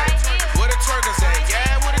twerkers at? Where the twerkers at?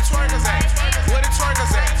 Yeah, where the twerkers at? Where the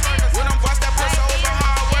twerkers at? When I'm bust that pussy over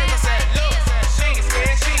hard workers at? Look, she ain't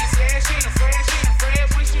scared, she ain't scared, she ain't afraid, she ain't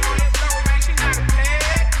afraid. When she on the floor, man, she not a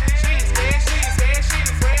bad. She ain't scared, she ain't scared, she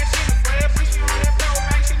ain't afraid, she ain't afraid. When she on the floor,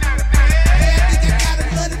 man, she not a bad. Hey, I think I got a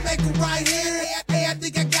money maker right here. Hey, I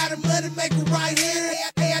think I got a money maker right here.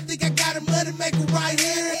 Hey, I think I got a money maker right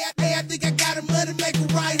here. Hey, I think I got a money maker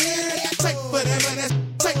right here. Take whatever that's,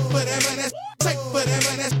 take whatever that's, take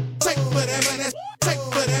whatever that's, take whatever that's, take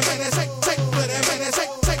whatever that's, take whatever that's,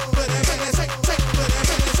 take whatever that's, take whatever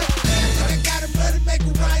that's. Hey, I think I got a money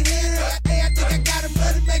maker right here. Hey, I think I got a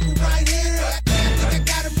money maker right here. Hey, I think I got a money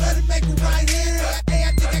maker right here. Hey, I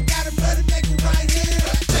think I got a money maker right here.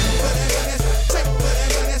 Take whatever that's, take whatever that's, take whatever that's, take whatever that's, take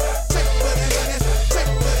whatever that's, take whatever that's, take whatever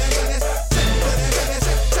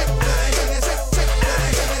that's, take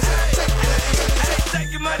whatever that's.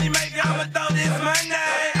 Take your money maker, I'ma throw this money.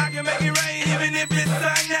 I can make it rain even if it's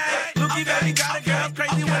sunny. Looky baby, got a girl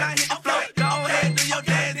crazy when I hit the floor. Go ahead, do your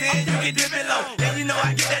dance, then you can dip it low. And you know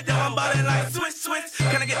I get that dough, I'm ballin' like switch, switch.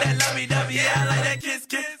 Can I get that lovey-dovey? Yeah, I like that kiss,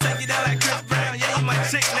 kiss. Take it down like Chris Brown, yeah, you my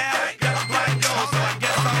chick now. Got a blind gold, so I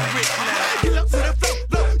guess I'm rich now. Get up to the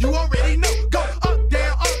flow, you already know. Go up,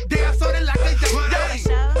 down, so they like a young daddy.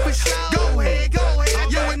 For sure. Go ahead,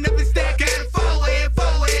 you will never stack at it forward.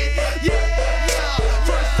 Yeah,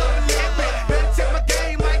 first up a little bit. Better check my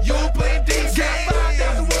game like you play DJ. Got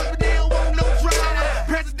 5,000 words, but they don't want no drama.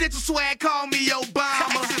 Presidential swag, call me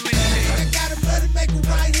Obama. I got a money maker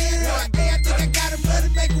right here. Hey, I think I got a money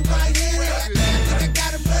maker right here. Hey, I think I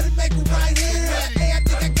got a money maker right here. Hey, I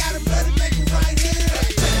think I got a money maker right here.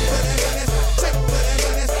 Take whatever that's, take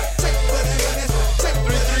whatever that's, take whatever that's, take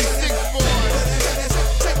whatever that's, 3364.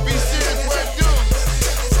 Be serious, what it do?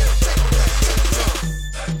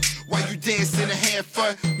 While you dancing a hand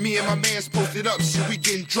for me Me and my man's posted up, shit, we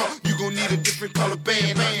getting drunk. You gon' need a different color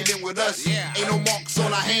band. Than with us. Ain't no marks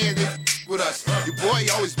on our hands. With us. Your boy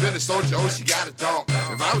always been a soldier, oh, she got a dog.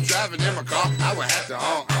 If I was driving in my car, I would have to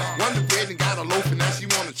honk. Wonder bread and got a loaf and now she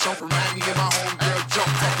wanna chump around me and my homegirl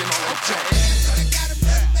jump, talking on her jump.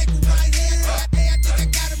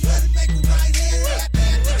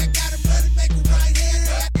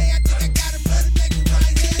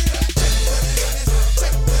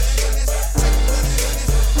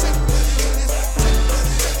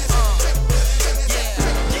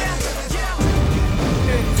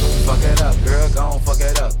 Fuck it up, girl, gon' fuck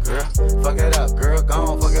it up, girl. Fuck it up, girl,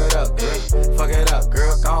 gon' fuck it up, girl. Fuck it up,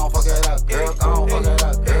 girl, gon' fuck it up, girl, gon' fuck it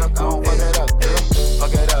up, girl, gon' fuck it up, girl.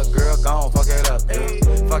 Fuck it up, girl, gon' fuck it up, girl.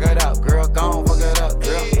 Fuck it up, girl, gon' fuck it up,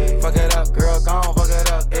 girl. Fuck it up, girl, gon' fuck it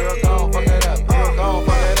up, girl, gon' fuck it up, girl, gon'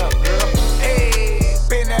 fuck it up, girl. Hey,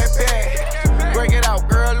 spin that bag, break it out,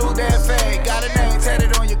 girl, lose that fag. Got a name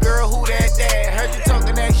tatted on your girl, who that dad? Heard you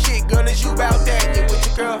talking that shit, girl, is you bout that? You with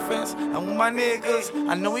your girlfriends, I'm with my niggas.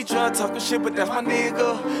 I know we try talking shit, but that's my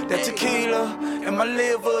nigga. That tequila and my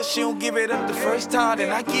liver. She don't give it up the first time,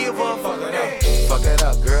 then I give her. Fuck it up. Fuck it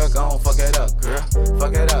up, girl, gon' fuck it up, girl.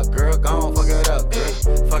 Fuck it up, girl, gon' fuck it up, girl.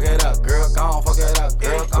 Fuck it up, girl, gon' fuck it up,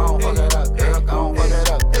 girl, gon' fuck it up, girl, gon' fuck it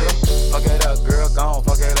up, girl. Fuck it up, girl, gon'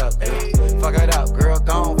 fuck it up, girl. Fuck it up, girl,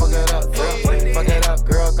 gon' fuck it up, girl. Fuck it up,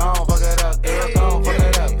 girl, gon' fuck it up, girl, gon' fuck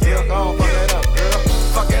it up, girl, gon' fuck it up, girl.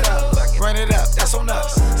 Fuck it up, run it up, that's on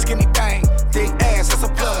us. Skinny thing, thick ass, that's a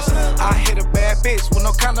plus. I hit a bad bitch with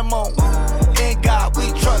no condom on. In God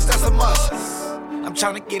we trust, that's a must. I'm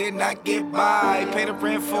tryna get it, not get by. Pay the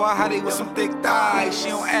rent for a hottie with some thick thighs. She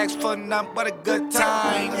don't ask for nothing but a good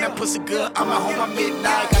time. That pussy good, I'ma home at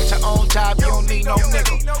midnight. Got your own job, you don't need no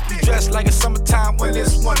nigga. You dress like it's summertime when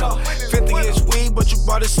it's winter. 50-inch weed, but you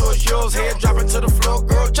bought it so it's yours. Head drop it to the floor,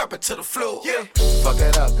 girl, drop it to the floor. Yeah. Fuck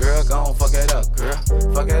it up, girl, gon' fuck it up, girl.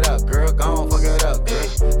 Fuck it up, girl, gon' fuck it up, girl.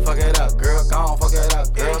 Fuck it up, girl, gon' fuck it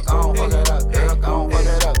up, girl, gon' fuck it up, girl, gon' fuck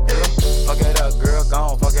it up, girl. Fuck it up, girl,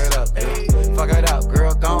 gon' fuck it up, girl. Fuck it up,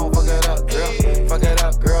 girl, gon' fuck it up, girl. Fuck it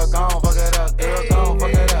up, girl, gon' fuck it up, girl, gon'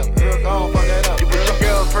 fuck it up, girl, gon' fuck it up. You with your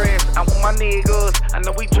girlfriends, I'm with my niggas. I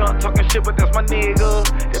know we drunk talking shit, but that's my nigga.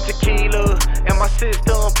 That tequila in my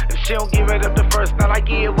system. If she don't give it up the first night, I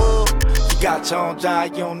give up. You got your own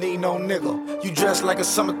job, you don't need no nigga. You dress like a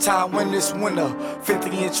summertime when it's winter.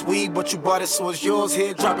 50-inch weed, but you bought it so it's yours.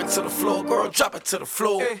 Here, drop it to the floor, girl, drop it to the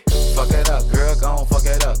floor. Fuck it up, girl, gon' fuck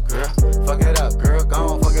it up, girl. Fuck it up, girl,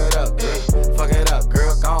 gon' fuck it up, girl. Fuck it up,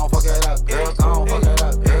 girl, gon' fuck it up, girl, gon' fuck it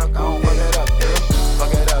up, girl, gon' fuck it up, girl.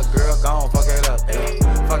 Fuck it up, girl, gon' fuck it up, girl.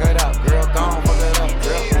 Fuck it up, girl, gon' fuck it up,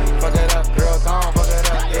 girl. Fuck it up, girl, gon' fuck it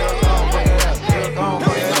up, girl, gon' fuck it up, girl, gon'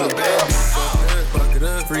 fuck it up, girl. Fuck it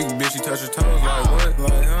up, freak bitch, you touch your toes like what?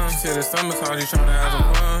 Like She said it's summertime, she tryna have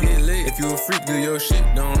some fun. Get lit, if you a freak, do your shit,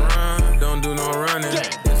 don't run, don't do no running.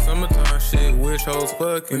 It's summertime shit, which hoes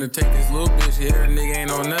fucking. Finna take this little bitch, yeah, her nigga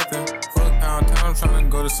ain't on nothing. Fuck pound town, I'm tryna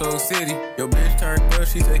go to Soul City. Your bitch turned up,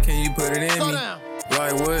 she said, can you put it in me?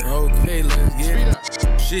 Like what? Okay, let's get it.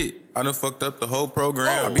 Shit, I done fucked up the whole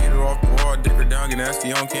program. I beat her off the wall, dick her down, get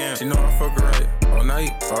nasty on cam. She know I fuck her right, all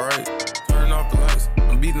night, alright. Turn off the lights,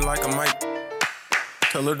 I'm beating like a mic.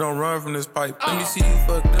 Tell her don't run from this pipe. Let me see you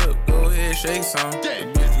fucked up, go ahead, shake some.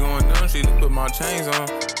 The bitch going dumb, she done put my chains on.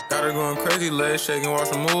 Got her going crazy, legs shaking, watch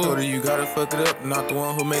her move. Told her you gotta fuck it up, not the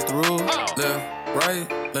one who made the rules. Left, right,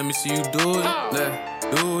 let me see you do it. Left,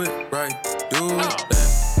 do it, right, do it.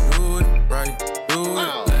 Left, do it, right, do it.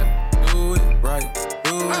 Left, do it, right,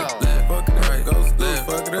 do it. Left, fuck it right, go left,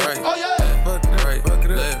 fuck it right. Oh yeah, fuck it right, fuck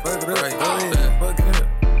it up, fuck it right. Go ahead, fuck it up,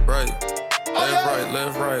 right. Left, right,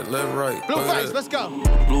 left, right, left, right. Blue face, let's go.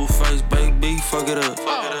 Blue face, baby, fuck it up.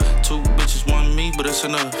 Two bitches want me, but it's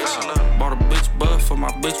enough. Bought a bitch butt for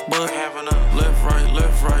my bitch butt. Left,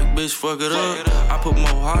 right, bitch, fuck it up. I put more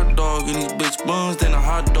hot dog in these bitch buns than a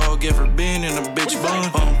hot dog ever been in a bitch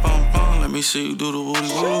bun. Bum, bum, bum, let me see you do the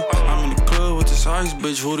woody woo. I'm in the club with this ice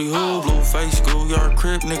bitch, hootie hoo. Blue face, schoolyard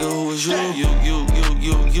crib, nigga, who is you? You and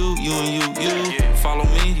you. Follow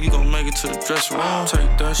me, you gon' make it to the dressing room.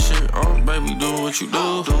 Take that shit off, baby, do what you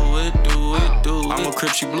do. Do it. I'm a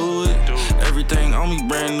crip, she blew it. Everything on me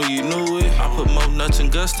brand new, you knew it. I put more nuts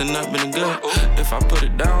and guts than up in the gut. If I put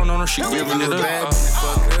it down on her, she giving it up.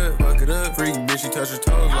 Fuck it up, freak bitch, she touch her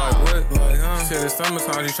toes like what? Like She said it's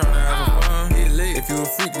summertime, she tryna have some fun. Get lit, if you a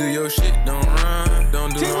freak, do your shit, don't run,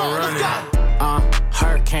 don't do no running.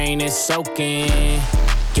 Hurricane is soaking.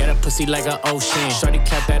 Get a pussy like an ocean. Shorty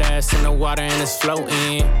clap that ass in the water and it's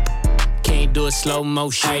floating. can't do it slow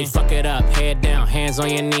motion. Ay, fuck it up, head down, hands on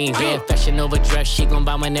your knees. Yeah, fashion overdress, she gon'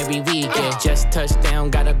 buy one every week. Yeah, just touchdown,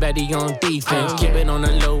 got a Betty on defense. Keep it on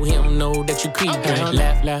the low, he don't know that you creepin'.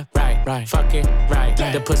 Left, right, fuck it, right.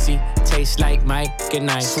 The pussy tastes like Mike and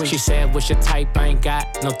Nice. She said, what's your type? I ain't got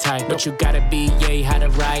no type, but you gotta be, yeah, how to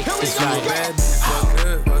write. It's right. Bad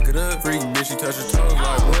bitch, fuck it up. Freak bitch, she touch her toes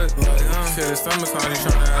like what? Said it's summertime, she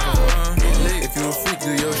tryna have fun. If you a freak,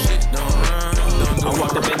 do your shit, don't run. I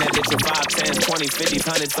walked up in that bitch with 5, 10, 20, 50,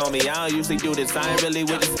 100s on me. I don't usually do this, I ain't really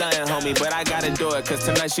with the stunning, homie. But I gotta do it, cause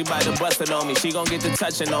tonight she bout to bust it on me. She gon' get the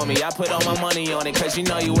touching on me. I put all my money on it, cause you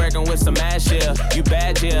know you working with some ass, yeah. You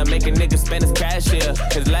bad, yeah, making niggas spend his cash, yeah.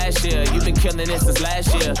 Cause last year, you been killing it since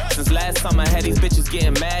last year. Since last summer, I had these bitches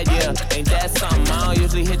getting mad, yeah. Ain't that something? I don't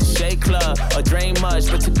usually hit the shake club or drain much,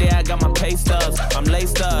 but today I got my pay stubs. I'm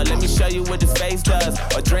laced up, let me show you what this face does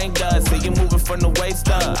or drink does. See you moving from the waist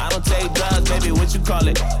up. I don't take drugs, baby, what you call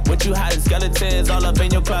it? What you hiding? Skeletons all up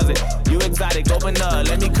in your closet. You exotic, open up,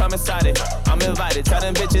 let me come inside it. I'm invited, tell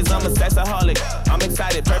them bitches I'm a sexaholic. I'm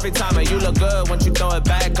excited, perfect timing, you look good once you throw it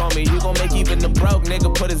back on me. You gon' make even the broke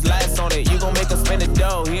nigga put his last on it. You gon' make her spend the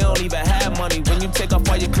dough, he don't even have money. When you take off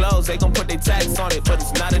all your clothes, they gon' put their tax on it, but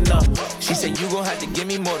it's not enough. She said you gon' have to give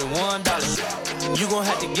me more than $1. You gon'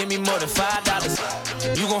 have to give me more than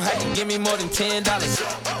 $5. You gon' have to give me more than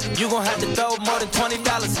 $10. You gon' have to throw more than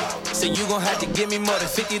 $20. Say you gon' have to give me more than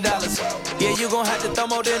 $50. Yeah, you gon' have to throw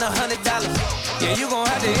more than $100. Yeah, you gon'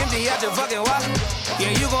 have to empty out your fucking wallet.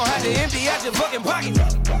 Yeah, you gon' have to empty out your fucking pocket.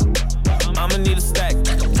 I'ma need a stack.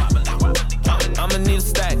 I'ma need a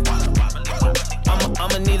stack.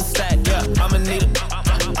 I'ma need a stack. Yeah, I'ma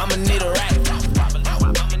need a rack.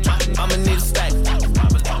 I'ma need a stack.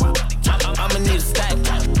 I'ma need a stack.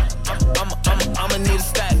 I'ma need a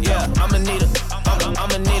stack. Yeah, I'ma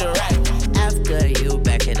need a rack. After you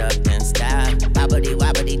back it up in style, bobbity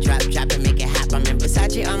wobbity drop and make it hop. I'm in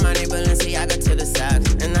Versace, Armani, Balenciaga to the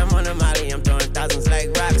socks, and I'm on a Molly. I'm throwing thousands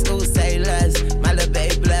like rocks. Ooh, say less, my little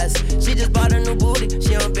babe blessed. She just bought a new booty,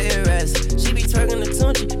 she on bed rest. She be twerking the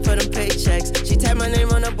Tunchi for them paychecks. She tap my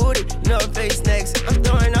name on her booty, know her face next. I'm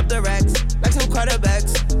throwing up the racks like some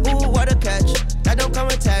quarterbacks. Ooh, what a catch! That don't come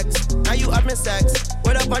with tax. Now you up in sex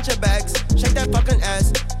with a bunch of bags. Shake that fucking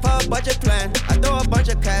ass for a budget plan. I throw a bunch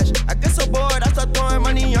of cash. I get so bored, I start throwing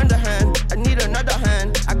money underhand. I need another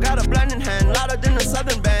hand. I got a blending hand, louder than a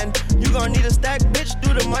southern band. You gon' need a stack, bitch,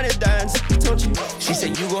 do the money dance. Don't you? She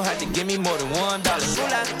said you gon' have to give me more than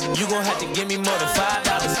 $1. You gon' have to give me more than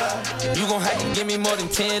 $5. You gon' have to give me more than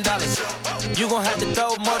 $10. You gon' have to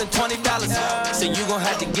throw more than $20. Say you gon'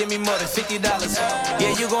 have to give me more than $50.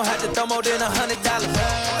 Yeah, you gon' have to throw more than $100.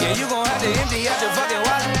 Yeah, you gon' have to empty out your fucking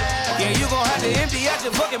wallet. Yeah, you gon' have to empty out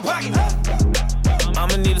your fucking pocket.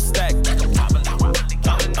 I'ma need a stack.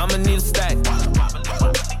 I'ma need a stack.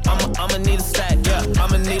 I'ma need a stack. Yeah,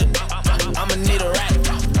 I'ma need a rack.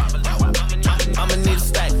 I'ma need a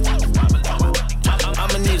stack.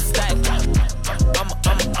 I'ma need a stack.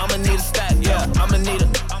 I'ma need a stack. Yeah, I'ma need a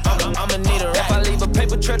rack. If I leave a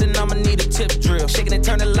paper trail, then I'ma need a tip drill. Shaking and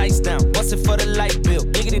turn the lights down, bust it for the light bill.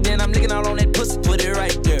 Giggity, then I'm licking out on that pussy, put it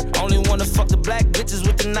right there. Only wanna fuck the black bitches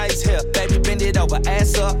with the nice hair. Baby, bend it over,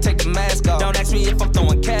 ass up, take the mask off. Don't ask me if I'm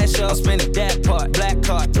throwing cash up. I'm spending that part, black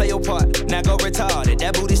card, play your part. Now go retarded,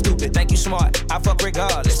 that booty stupid, think you smart. I fuck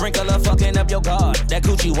regardless, sprinkle her fucking up your garden. That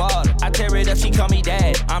Gucci water, I tear it up, she call me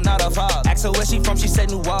dad. I'm not her father. Ask her where she from, she said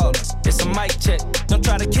New Orleans. It's a mic check. Don't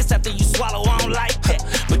try to kiss after you swallow, I don't like that.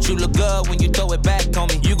 But you look good when you throw it back on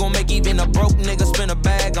me. You gon' make even a broke nigga spin a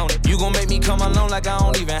bag on it. You gon' make me come alone like I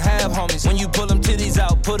don't even have homies. When you pull them titties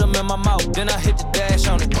out, put them in my mouth, then I hit the dash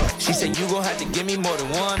on it. She said you gon' have to give me more than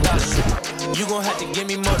 $1. You gon' have to give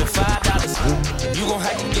me more than $5. You gon'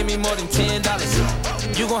 have to give me more than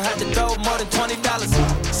 $10. You gon' have to throw more than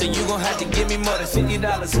 $20. Say you gon' have to give me more than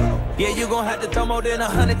 $50. Yeah, you gon' have to throw more than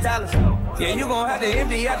 $100. Yeah, you gon' have to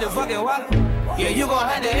empty out your fucking wallet. Yeah, you gon'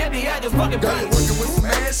 have to empty out your fucking pocket. Working with some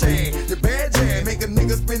ass hand, your bad jam, make a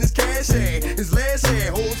nigga spend his cash hand. His last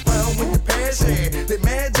hand, holds pound with your passion. They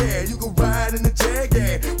mad jam, you can ride in the jag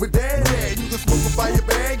hand. With that hand, you can smoke up by your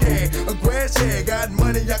bag hand. A grass hand, got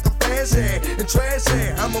money, I can flash hand. And trash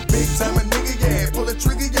hand, I'm a big time a nigga, yeah. Pull a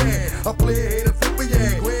trigger, yeah. I play a hater flipper,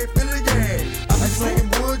 yeah. Go ahead, fill it, yeah. I be slanging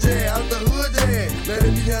wood, yeah. Out the hood, yeah. Let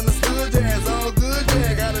it be understood, yeah. It's all good,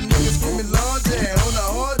 yeah. Got a nigga screaming large, yeah. On the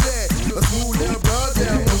hard, yeah. A smooth little broad,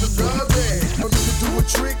 yeah. I'm on the drug, yeah. I'm just do a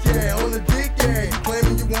trick, yeah. On the dick, yeah.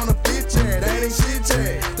 Claiming you wanna fit, yeah. That ain't shit,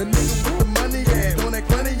 yeah. The nigga with the money, yeah. Doing that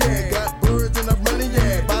money, yeah. Got birds and I'm running,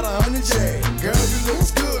 yeah. About 100, yeah. Girl, you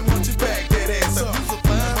looks good, won't you back that ass up? You's a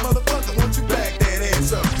fine motherfucker, won't you back that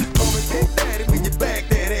ass up? Call me Big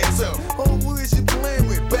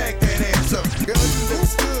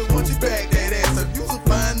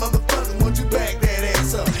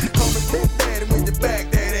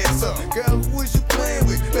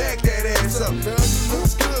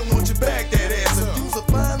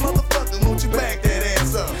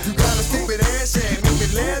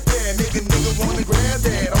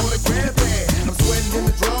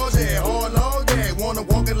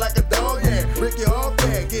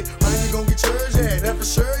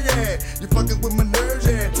fucking with my nerves,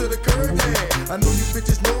 yeah, to the curb, yeah. I know you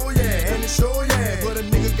bitches know, yeah, and it's sure, yeah. But a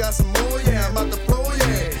nigga got some more, yeah, I'm out the flow,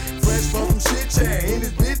 yeah. Fresh from some shit, yeah, in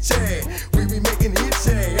this bitch, yeah. We be making hits,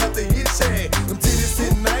 yeah, after hits, yeah. Them titties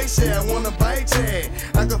sitting nice, yeah, I wanna bite, yeah.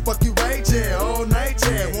 I can fuck you right, yeah, all night,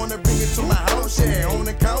 yeah. Wanna bring it to my house, yeah, on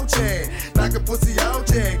the couch, yeah. Knock a pussy out,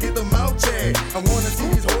 yeah, get them out, yeah. I wanna see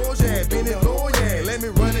these hoes, yeah, bend it low, yeah. Let me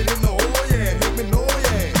run it in the hole, yeah, make me know,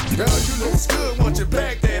 yeah. Girl, you look good, want you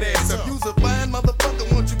back that ass up. You's a fine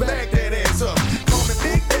motherfucker, want you back that ass up. Call me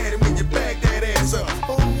Big Daddy when you back that ass up.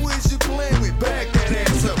 Oh, who is you playing with? Back that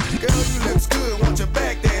ass up. Girl, you look good, want you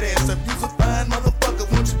back that ass up. You's a fine motherfucker,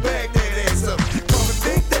 want you back that ass up. Call me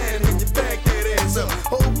Big Daddy when you back that ass up.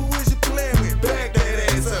 Oh, who is you playing with? Back that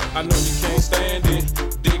ass up. I know you can't stand it,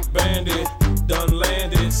 dick bandit, done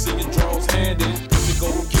landed, see your draws handed. You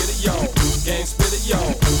go get it, y'all, gang spit it,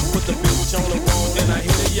 y'all. Put the bitch on the wall and I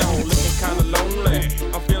hit it, y'all. Looking kinda lonely,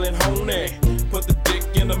 I'm feeling honey. Put the dick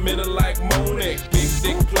in the middle like Monet. Big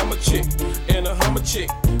dick plumber chick and a hummer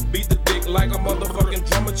chick. Beat the dick like a motherfucking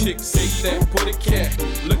drummer chick. Say that, put it cat,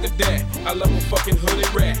 look at that. I love a fucking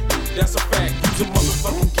hooded rat, that's a fact. You's a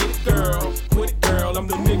motherfucking get it girl, quit it girl. I'm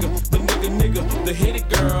the nigga, the hit it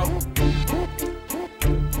girl.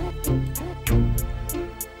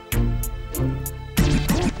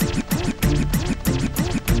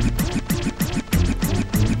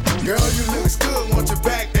 Girl, you looks good, want you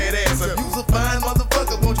back that ass up. You's a fine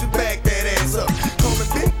motherfucker, want you back that ass up. Call me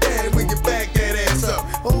Big Daddy when you back that ass up.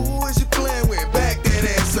 Oh, who is you playing with? Back that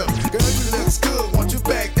ass up. Girl, you looks good, want you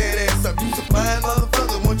back that ass up. You's a fine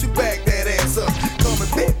motherfucker, want you back that ass up. Call me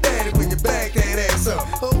Big Daddy when you back that ass up.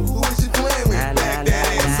 Oh, who is you playing with? Back that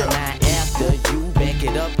ass up. After you back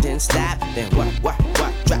it up, then stop. Then what,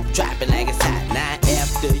 drop it like it's hot. Now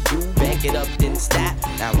after you back it up, then stop.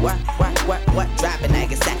 Now what, drop it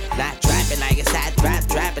like it's hot. Now drop it like it's hot,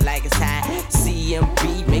 drop it like it's hot.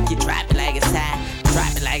 CMB, make you drop it like it's hot.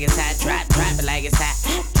 Drop it like it's hot, drop it like it's hot.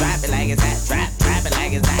 Drop it like it's hot, drop it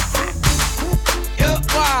like it's hot. Yup,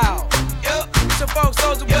 wow. Yup, so folks,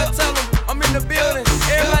 Soulja Boy, tell them I'm in the building.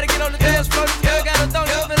 Everybody get on the dance floor. This girl got a thong,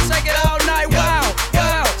 you finna shake it all night. Wow,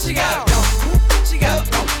 wow. She got a thong. She got a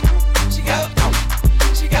thong. She got a thong.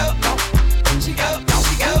 She got a thong. She got a thong.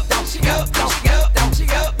 She got a thong. She got a thong. She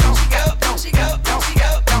got a thong. She got a thong. She got a thong. She got a thong. She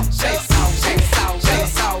got a thong. Shake it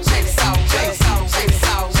out, shake it out, shake it out, shake it out,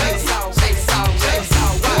 shake it out, shake it out, shake it out, shake it out, shake it out, wow, shake it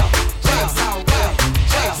out, wow,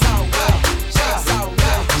 shake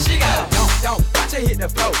it out, wow, shake it out, wow. She got a thong. Watch her hit the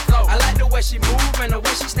flow. I like the way she move and the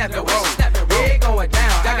way she snap it roll. Yeah, going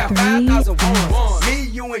down. I got 5,000 ones. Me,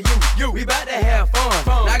 you, and you. We bout to have fun.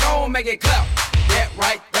 Now go and make it clap. That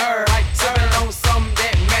right there. Sippin' on something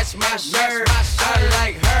that match my shirt. I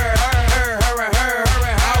like her. I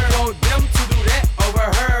want them to do that over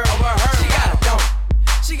her. She got a thong.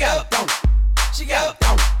 She got a thong. She got a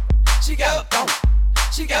thong. She got a thong.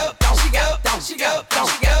 She got a thong. She got a thong. She got a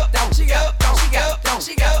thong. She got a thong. She got a thong. She got a thong.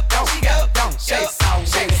 She got a thong. She got a thong. Shake it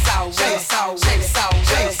out, shake it out, shake it out, shake it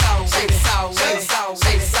out, shake it out, shake it out,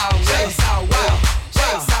 shake it out, shake it out, shake it out, wow, shake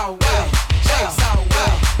it out, wow, shake it out,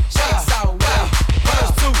 wow, shake it out, wow.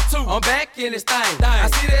 Verse 2, I'm back in this thing. I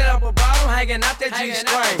see that upper bottom hanging out that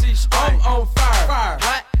G-string. I'm on fire,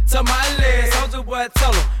 hot to my legs. Soulja Boy,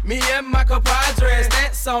 tell 'em me and my compadres,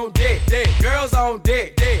 that's on deck. Girls on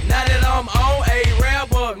deck. Now that I'm on a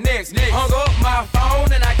ramp up next. Hung up my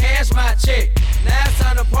phone and I cash my check. Now it's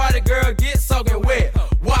time to party, girl, get soaking wet.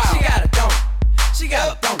 Wow. She got a thong. She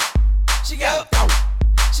got a thong. She got a thong.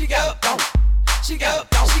 She got a thong. She got a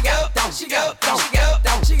thong. She got a thong. She got a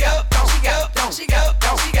thong. She got a thong. She got a thong. She got a thong. She got a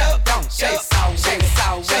thong. She got a thong. Shake it out, shake it out, shake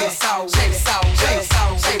it out, shake it out, shake it out,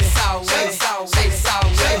 shake it out, shake it out, shake it out, shake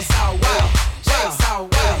it out, wow, shake it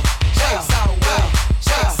out, wow, shake it out, wow,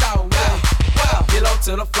 shake it out, wow. Get low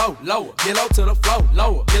to the flow, lower. Get low to the flow,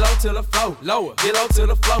 lower. Get low to the flow, lower. Get low to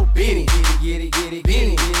the flow, beanie, get it,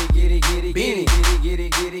 beanie, get it, beanie,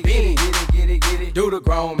 get it. Do the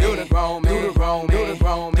grown man, do the grown man, do the grown man, do the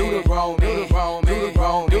grown man, do the grown man, do the grown man, do the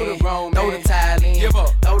grown man, do the grown man. Throw the tile in, give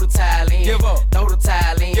up. Throw the tile in, give up. Throw the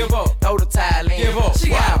tile in, give up. Throw the tile in, give up. She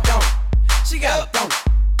got a thong. She got a thong.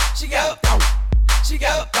 She got a thong. She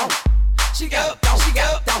got a thong. She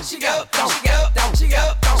got a thong. She got a thong. She got a thong. She got a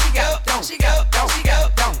thong. She got a thong. She got a thong. She got a thong. She got a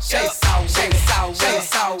thong. Shake it out, shake it out, shake it out, shake it out, shake it out, shake it out, shake it out, shake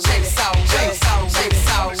it out, shake it out,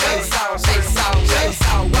 wow, shake it out, wow, shake it out, wow,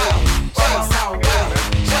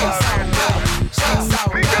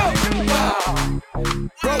 shake it out, wow.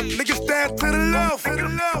 Broke niggas stand to the left.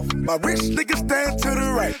 My rich niggas stand to the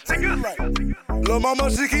right. Lil' mama,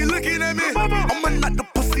 she keep looking at me. I'ma knock the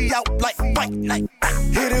pussy out like fight night.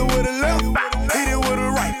 Hit it with a left, hit it with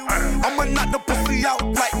a right. I'ma knock the pussy out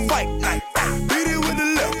like fight night. Hit it with the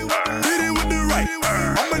left, hit it with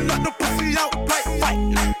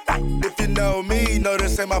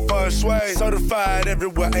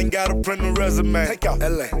everywhere, ain't gotta print a resume. Take out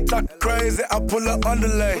LA. Talk crazy, I pull up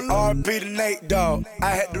underlay. RP to Nate, dog.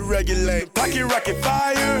 I had to regulate. Pocket rocket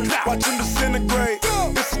fire, watch him disintegrate.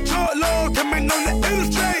 It's a short load, coming on the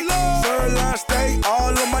illustrate. Third line steak,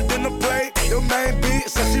 all on my dinner plate. Your main bitch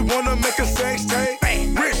said she wanna make a sex tape.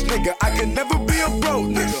 Rich nigga, I can never be a broke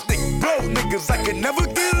nigga. Broke niggas, I can never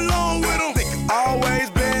get along with them. Always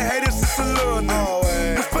been hated since a little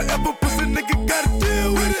nigga. It's forever pussy nigga, gotta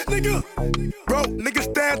deal with it, nigga. Broke niggas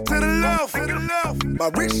stand to the left. My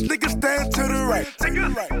rich niggas stand to the right.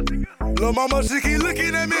 Lil' mama, she keep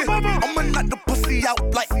looking at me. I'ma knock the pussy out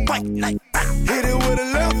like fight night. Hit it with a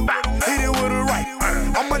left, hit it with a right.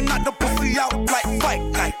 I'ma knock the pussy out like fight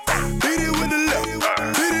night. Hit it with the left,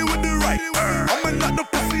 hit it with the right. I'ma knock the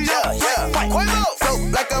pussy out like fight night. Float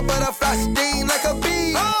like a butterfly, sting like a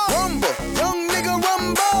bee. Rumble, young nigga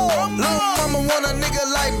rumble. Lil' mama want a nigga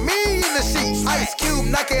like me in the sheets. Ice Cube,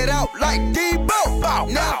 knock it out like Debo.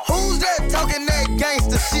 Now who's that talking that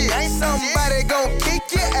gangsta shit? Somebody gon' kick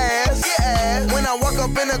your ass. When I walk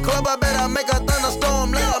up in the club, I better make a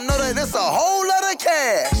thunderstorm. Let them know that it's a whole lot of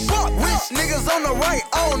cash. Rich niggas on the right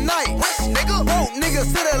all night. Broke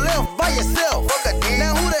niggas to the left by yourself.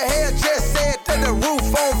 Now who the hell just said that the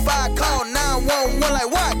roof on fire? Call 911 like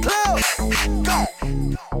what? Club? Gone.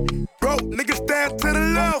 Broke niggas stand to the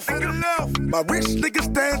left. My rich niggas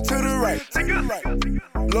stand to the right.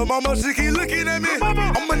 Lil' mama, she keep looking at me.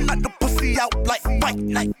 I'ma knock the pussy out like fight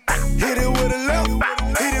night. Hit it with a left,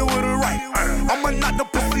 hit it with a right. I'ma knock the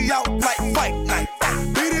pussy out like fight night.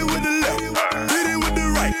 Hit it with the left, hit it with the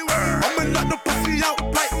right. I'ma knock the pussy out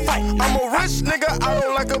like fight night. I'm a rich nigga, I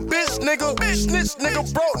don't like a bitch nigga. Snitch nigga,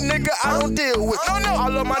 broke nigga, I don't deal with. No.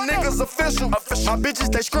 All of my niggas official. My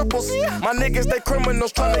bitches, they scribbles. My niggas, they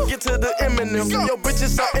criminals tryna get to the Eminem. Yo,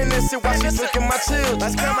 bitches are innocent, why she flicking my children?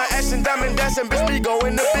 Last time I action, diamond dashing, bitch, we go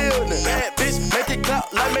in the building. Bad bitch, make it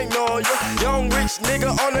clap like Magnolia. Young rich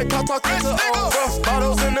nigga on the car talking to Oprah.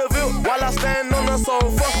 Bottles in the view while I stand on the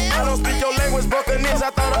sofa. I don't speak your language, broken niggas,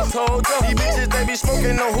 I thought I told ya. These bitches, they be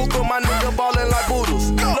smoking no hookah, my nigga ballin' like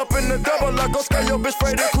boodles. Pull up in the double, I go scare your bitch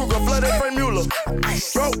Freddy Krueger, flooded Frank Mueller.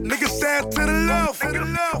 Broke niggas stand to the left.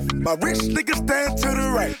 My rich niggas stand to the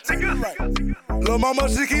right. Lil' mama,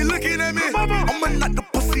 she keep looking at me. I'ma knock the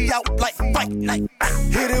pussy out like fight night.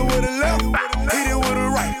 Hit it with a left, hit it with a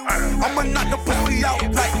right. I'ma knock the pussy out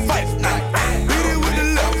like fight night. Hit it with the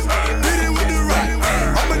left, hit it with the right.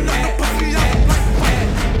 I'ma knock the pussy out like fight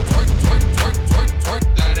night. Twerk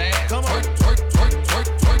that ass. Come on.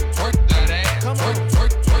 Twerk that ass. Come on.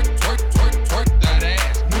 Twerk that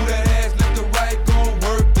ass. Move that ass left to right, gon'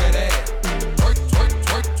 work that ass.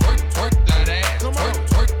 Twerk that ass. Come on.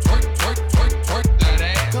 Twerk that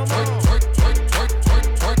ass. Come on.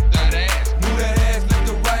 Twerk that ass. Move that ass left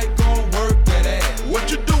to right, gon' work that ass. What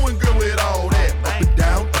you doing, girl, with all that? Up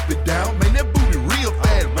and down, man, that booty real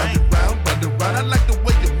fast. Round and round, I like the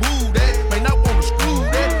way you move that. Man, I wanna screw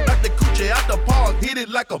that. Knock the coochie out the park, hit it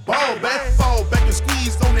like a ball bat. Fall back and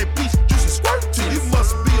squeeze on that piece, juicy squirt to you.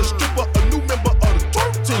 Must be a stripper, a new member of the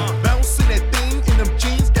twerk team. Bouncing that thing in them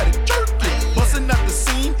jeans, got it jerking. Busting out the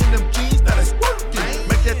scene in them jeans, now that's working.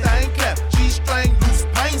 Make that thing clap, G-string, loose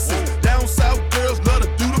paces. Down south girls love to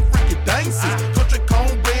do the freaking dances. Country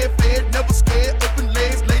cornbread, fed, never scared, open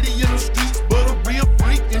legs, lady in the streets, but a real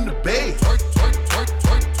freak in the bed. Twerk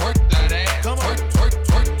that ass. Come on. Twerk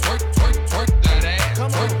that ass.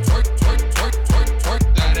 Come on. Twerk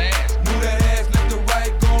that ass. Move that ass left to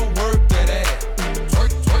right, gon' work that ass.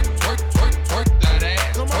 Twerk that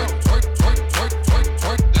ass. Come on. Twerk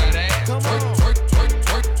that ass. Come on.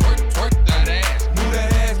 Twerk that ass. Move that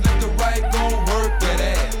ass left to right, gon' work that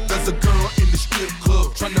ass. There's a girl in the strip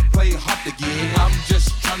club tryna play hot again. I'm just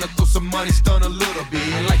tryna throw some money, stun a little bit.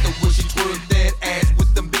 Like the way she twirl that ass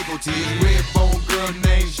with them big old titties. Red bone girl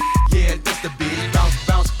named, yeah, that's the bitch. Bounce,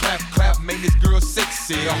 bounce, clap, clap, make this girl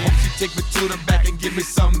sexy. I hope she take me to the back and give me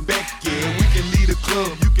something back, yeah. We can leave the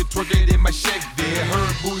club, you can twerk it in my shack there.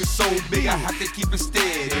 Her booty so big, I have to keep it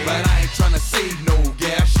steady. But I ain't tryna save no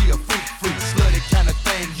gal, she a freak, slutty kind of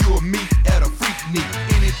thing. You or me at a freak meet.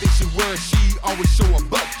 Anything she wears, she always show a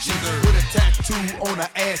butt cheeks. With a tattoo on her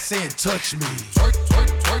ass saying touch me. Twerk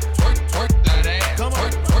that ass. Come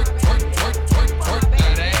on. Twerk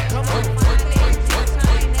that ass. Come on. Twerk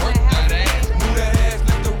that ass. Move that ass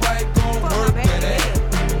left to right, gon' work that ass.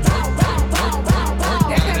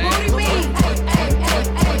 That's that booty meat.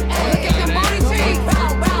 Look at them booty cheeks.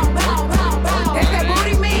 That's that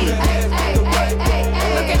booty meat.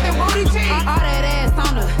 Look at them booty cheeks. All that ass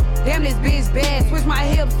on her. Damn, this bitch bad. Switch my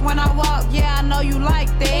hips when I walk. Yeah, I know you like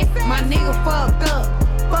that. My nigga fucked up.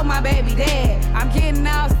 Fuck my baby dad. I'm getting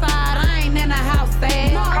outside. I ain't in the house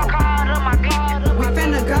sad. We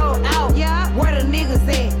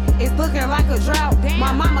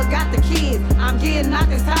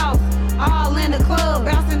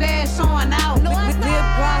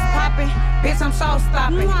ball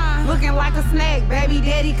stopping. Looking like a snack, baby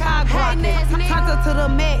daddy cock blocking. Turned her to the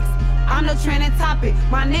max. I'm the trending topic.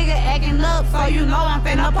 My nigga acting up, so you know I'm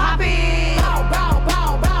finna pop it. Bow, bow,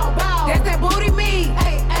 bow, bow, bow. That's that booty me.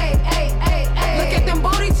 Ay, ay, ay, ay, ay. Look at them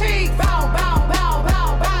booty cheeks. Bow, bow, bow,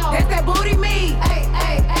 bow, bow. That's that booty me. Ay,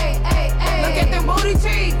 ay, ay, ay, ay. Look at them booty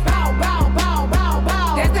cheeks. Bow, bow, bow, bow,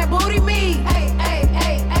 bow. That's that booty me. Ay, ay,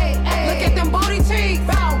 ay, ay, ay. Look at them booty cheeks.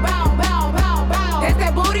 Bow, bow, bow, bow, bow. That's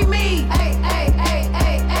that booty me. Ay, ay, ay,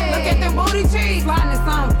 ay, ay. Look at them booty cheeks. Sliding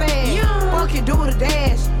something fast. Fuck you, do the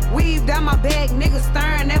dash. Weave down my back, niggas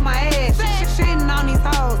staring at my ass. Shitting on these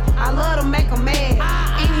hoes, I love to make them mad.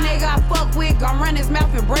 Any nigga I fuck with, gon' run his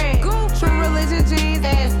mouth and brag. True religion jeans,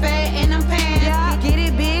 ass fat in them pants. Get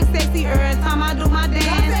it big, sexy every time I do my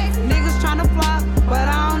dance. Niggas tryna flop, but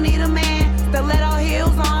I don't need a man. Stiletto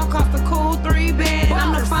heels on, cost a cool 3 bands.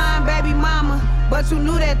 I'm the fine baby mama, but you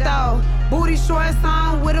knew that though. Booty shorts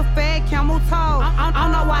on with a fat camel toe. I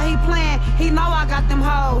don't know why he playing, he know I got them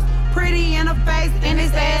hoes. Pretty in the face, and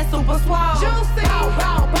his ass super swole. Juicy. Bow,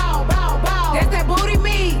 bow, bow, bow, bow. That's that booty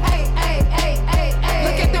me. Ay, ay, ay, ay, ay.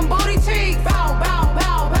 Look at them booty cheeks. Bow, bow,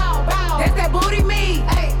 bow, bow, bow. That's that booty me.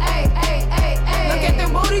 Ay, ay, ay, ay, ay. Look at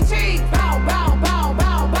them booty cheeks. Bow, bow, bow,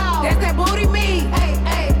 bow, bow. That's that booty me. Ay,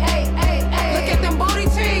 ay, ay, ay, ay. Look at them booty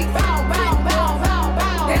cheeks. Bow, bow, bow, bow,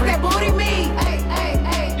 bow. That's that booty me. Ay, ay,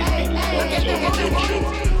 ay, ay, ay. Look at them booty cheeks.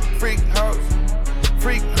 Freak hoes,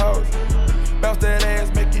 freak hoes. Bounce that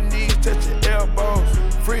ass, make your knees touch your elbows.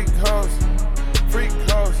 Freak hoes, freak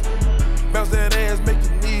hoes. Bounce that ass, make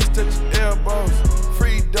your knees touch your elbows.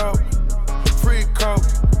 Free dope, free coke.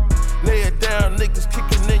 Lay it down, niggas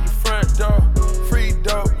kicking in your front door. Free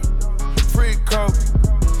dope, free coke.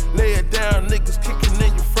 Lay it down, niggas kicking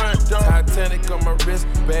in your front door. Titanic on my wrist,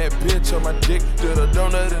 bad bitch on my dick. Did a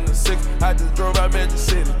donut in the 6. I just drove out Magic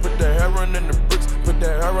City. Put the heroin in the bricks, put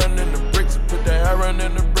that heroin in the bricks, put that heroin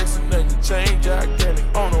in the bricks. Change gigantic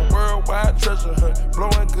on a worldwide treasure hunt,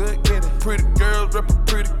 blowing good, get it. Pretty girls reppin'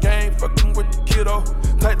 pretty game, fucking with the kiddo.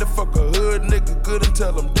 Like the fuck a hood nigga, good and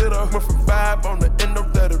tell them ditto. Went from 5 on the endo,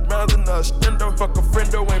 that it rounds in a stendo. Fuck a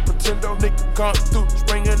friendo, ain't pretendo. Nigga come through,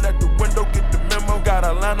 springing at the window, get the memo. Got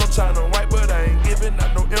a line on China white, but I ain't giving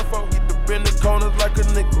out no info. Get the bend the corners like a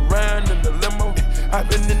nigga round in the limo. I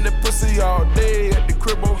been in the pussy all day at the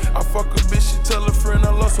cribbo. I fuck a bitch, she tell a friend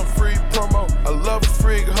I love some free promo. I love a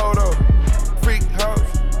freak hoe though. Freak hoes,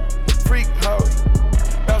 freak hoes.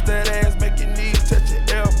 Bounce that ass, make your knees touch your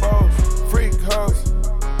elbows. Freak hoes,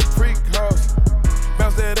 freak hoes.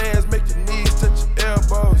 Bounce that ass, make your knees touch your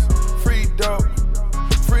elbows. Free dope,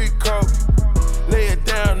 free coke. Lay it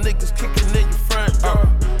down, niggas kicking in your front door.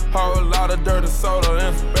 Whole lot of dirty soda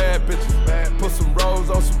and some bad bitches. Put some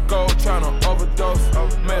rolls on some gold, tryna overdose.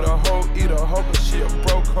 Made a hoe eat a hoe, but she a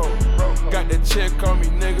broke hoe. Got that chick on me,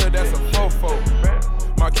 nigga, that's a fofo.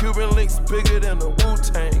 My Cuban links bigger than a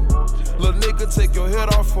Wu-Tang. Lil' nigga, take your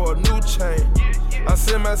head off for a new chain. I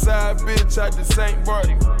send my side bitch out to St.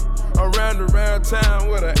 Barty. I'm around town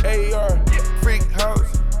with an AR. Freak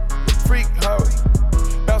hoes, freak hoes.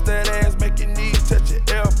 Bounce that ass, make your knees touch your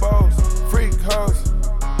elbows. Freak hoes,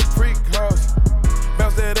 freak hoes.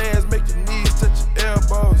 Bounce that ass, make your knees touch your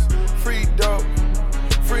elbows. Free dope,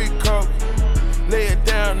 free coke. Lay it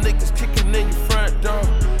down, niggas kicking in your front door.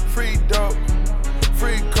 Free dope,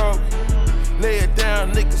 free coke. Lay it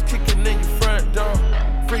down, niggas kicking in your front door.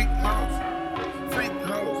 Freak hoes, freak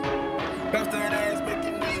hoes. Bounce that ass, make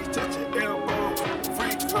your knees touch your elbows.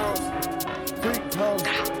 Freak hoes, freak hoes.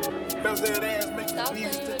 Bounce that ass, make your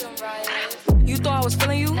knees touch your elbows. You thought I was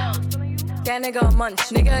feeling you? That nigga a munch.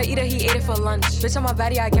 Nigga eat it, he ate it for lunch. Bitch on my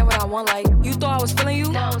body, I get what I want like. You thought I was feeling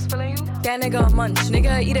you? That nigga a munch.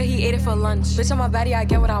 Nigga eat it, he ate it for lunch. Bitch on my body, I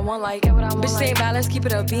get what I want like. Bitch say bad, let's keep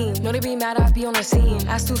it a beam. Know they be mad, I be on the scene.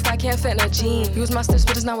 Ass too fat, can't fit in a jean. Use my stitch,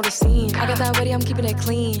 but it's not what it seems. I got that ready, I'm keeping it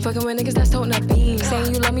clean. Fucking with niggas that's toting a beam.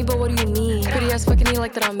 Saying you love me, but what do you mean? Pretty ass fucking me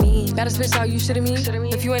like that I'm mean. Baddest bitch out, you shitting me?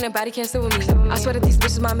 If you ain't a baddie, can't sit with me. I swear that these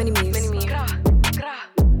bitches my mini-me's.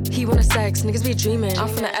 He wanna sex, niggas be dreaming. I'm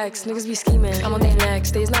from the X, niggas be scheming. I'm on their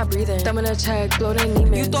necks, they's not breathing. Thumb in a check, blow their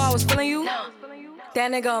Neiman. You thought I was feeling you? That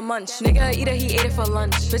nigga a munch. Nigga eat it, he ate it for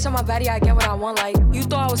lunch. Bitch on my body, I get what I want like. You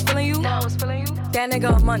thought I was feeling you? That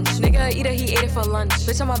nigga a munch. Nigga eat it, he ate it for lunch.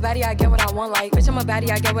 Bitch on my body, I get what I want like. Bitch on my body,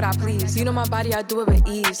 I get what I please. You know my body, I do it with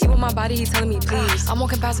ease. He want my body, he telling me please. I'm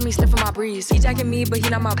walking past him, he sniffing my breeze. He jacking me, but he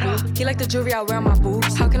not my boo. He like the jewelry I wear on my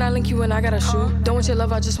boobs. How can I link you when I got a shoe? Don't want your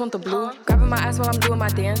love, I just want the blue. Grabbing my ass while I'm doing my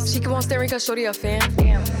dance. She keep on staring cause shorty a fan.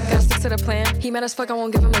 Damn. Gotta stick to the plan. He mad as fuck, I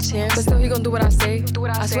won't give him a chance. But still he gon' do what I say.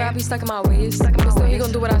 I swear I be stuck in my ways. But still he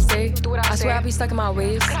gon' do what I say. I swear I be stuck in my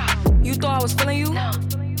ways. You thought I was feeling you?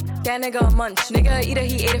 That nigga a munch. Nigga either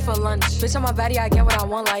he ate it for lunch. Bitch on my body, I get what I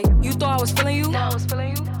want. Like you thought I was feeling you? No, I was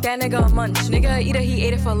feeling you. That nigga a munch. Nigga either he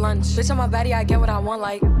ate it for lunch. Bitch on my body, I get what I want.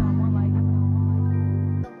 Like.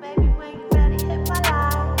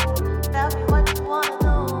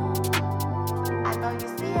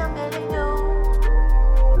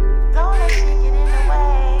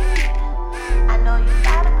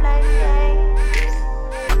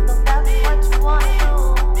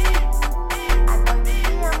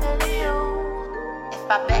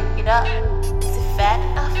 I back it up, is it fat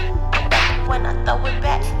enough? When I throw it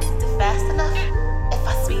back, is it fast enough? If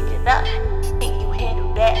I speed it up, think you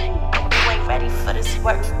handle that? You ain't ready for this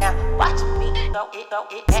work now. Watch me throw it back, throw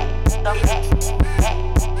it back, throw it back,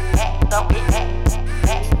 throw it back,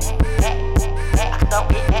 throw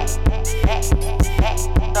it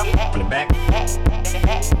back,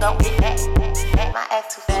 throw it back. My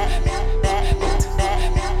ass too fat, too fat.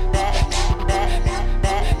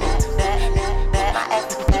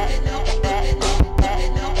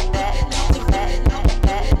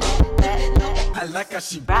 I like how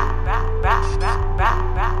she rock, how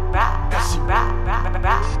she rock,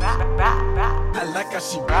 I like how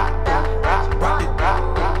she rock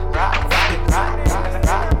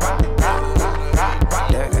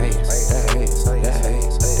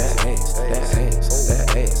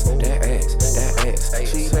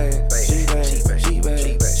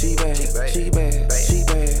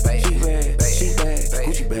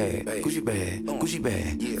it, Gucci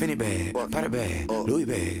bag, Fendi bag, Prada bag, Louis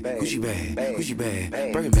bag, Gucci bag,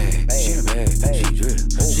 Birkin bag, she in a bag, she drip,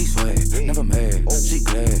 she swag, never mad, she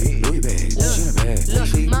glad, Louis bag, she in a bag.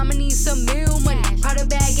 Look, mama needs some meal money, Prada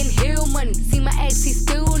bag and heel money. See my ex, he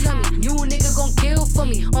still love me. You nigga gon' kill for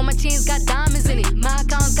me. All my chains got diamonds in it, my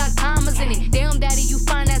accounts got commas in it. Damn daddy, you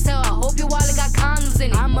fine as hell. I hope your wallet got condoms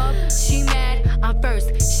in it. I'm up, she mad, I'm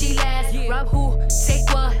first, she last. Rob who, take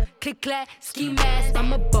what? Click clack, ski mask.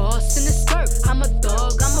 I'm a boss in the skirt. I'm a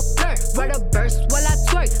dog, I'm a flirt. Write a verse while I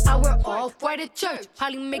twerk. I wear off-white at church.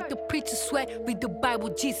 Probably make the preacher sweat. Read the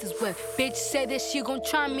Bible, Jesus wept. Bitch said that she gon'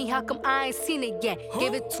 try me. How come I ain't seen it yet?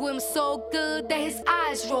 Gave it to him so good that his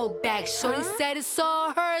eyes rolled back. Shorty said it's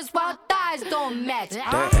all hers while thighs don't match.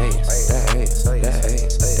 That ass, that ass, that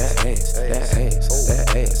ass, that ass, that ass,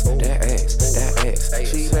 that ass, that ass, that ass.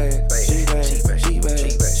 She bad, she bad, she bad,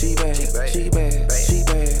 she bad, she bad, she bad.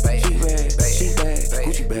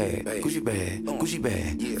 Gucci bag, Gucci bag, Gucci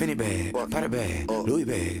bag, Fendi bag, Prada bag, Louis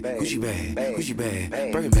bag, Gucci bag,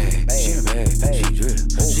 Birkin bag, she in a bag, she drip,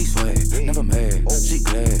 she swag, never mad, she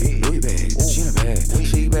glad, Louis bag, she in a bag,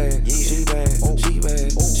 she bad, she bad, she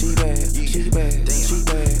bad, she bad, she bad, she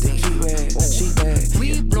bad, she bad, she bad.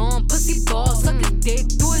 We blowin' pussy balls, suck his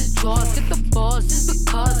dick through his jaws, hit the balls just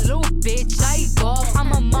because, little bitch, I evolve.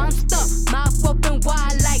 I'm a monster, mouth open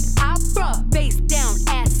wide like opera, face down,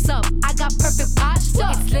 ass up. I got perfect posture.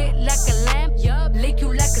 It's lit like a lamp, yup. Lick you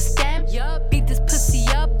like a stamp, yup. Beat this pussy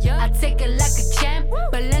up, yup. I take it like a champ.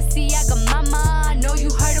 Balenciaga mama, I know you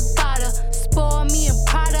heard about her. Spoil me in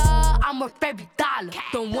Prada, I'm worth every dollar.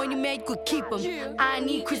 Don't want you man, you could keep them. I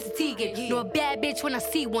need Chrissy Teigen. Know a bad bitch when I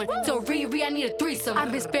see one. So Riri, I need a threesome.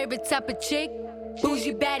 I'm his favorite type of chick.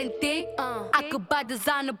 Bougie, bad and thick. I could buy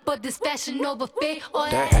designer, but this fashion over fit. Or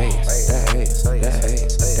that ass, that ass, that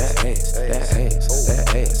ass, that ass, that ass,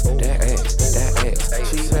 that ass, that ass, that ass.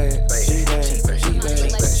 She bad, she bad, she bad, she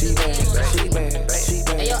bad, she bad, she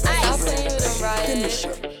bad. Hey, yo, I'll play with them,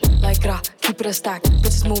 Ryan. Like, keep it a stack.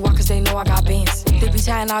 Bitches move out cause they know I got bands. They be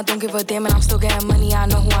chatting, I don't give a damn, and I'm still getting money, I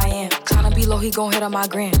know who I am. Tryna be low, he gon' hit on my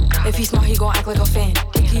gram. If he smart, he gon' act like a fan.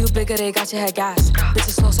 Thinking you bigger, they got your head gas.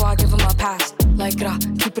 Bitches slow, so I give him a pass. Like,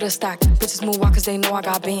 keep it a stack. Bitches move out cause they know I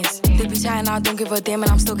got bands. They be chatting, I don't give a damn,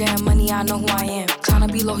 and I'm still getting money, I know who I am.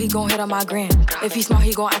 Tryna be low, he gon' hit on my gram. If he smart,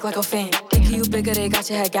 he gon' act like a fan. Thinking you bigger, they got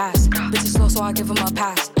your head gas. Bitches slow, so I give him a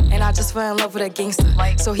pass. And I just fell in love with a gangster.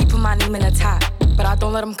 So he put my name in the top. But I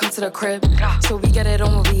don't let him come to the crib, so we get it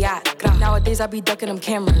on where we at. Nowadays I be ducking them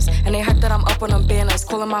cameras, and they hype that I'm up on them banners.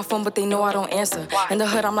 Calling my phone, but they know I don't answer. In the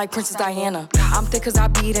hood, I'm like Princess Diana. I'm thick cause I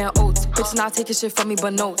be eating oats. Bitch not taking shit from me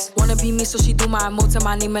but notes. Wanna be me, so she do my emotes and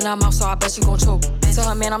my name in her mouth, so I bet she gon' choke. Tell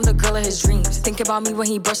her man I'm the girl of his dreams. Think about me when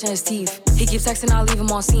he brushing his teeth. He keep texting, I leave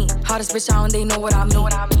him on scene. Hottest bitch out and they know what I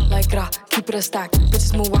mean. Like, keep it a stack.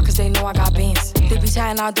 Bitches move out cause they know I got bands. They be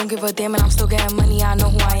chatting, I don't give a damn, and I'm still getting money, I know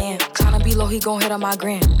who I am. Tryna be low, he gon' hit on my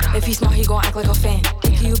gram. If he smart, he gon' act like a fan.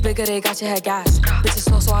 Thinking you bigger, they got your head gas. Bitches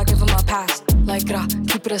slow, so I give him a pass. Like,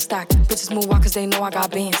 keep it a stack. Bitches move out cause they know I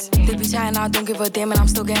got bands. They be chatting, I don't give a damn, and I'm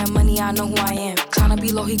still getting money, I know who I am. Tryna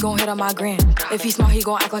be low, he gon' hit on my gram. If he smart, he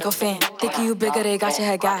gon' act like a fan. Thinking you bigger, they got your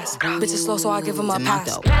head gas. Bitches slow, so I give him a pass.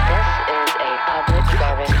 This is a public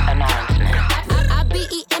service announcement. I be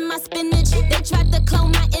eating my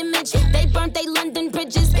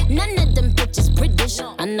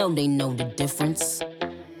know they know the difference.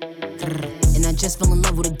 And I just fell in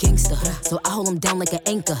love with a gangster, so I hold him down like an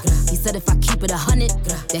anchor. He said if I keep it 100,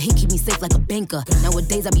 that he keep me safe like a banker.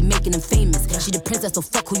 Nowadays I be making him famous. She the princess, so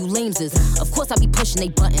fuck who you lames is. Of course I be pushing they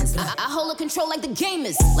buttons. I hold her control like the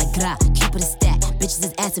gamers. Like gra, keep it a stack. Bitches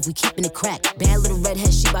is ass if we keepin' it crack. Bad little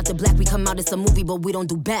redhead, she bout the black. We come out, it's a movie, but we don't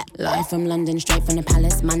do back. Live from London, straight from the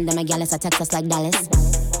palace. Manda Magalis, I text us like Dallas.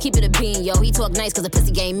 Keep it a bean, yo. He talk nice cause the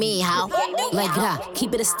pussy game me, how? Like gra,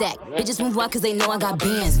 keep it a stack. Bitches move wild cause they know I got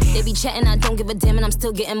bands. They be chatting, I don't give a damn, and I'm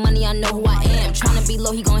still getting money, I know who I am. Tryna be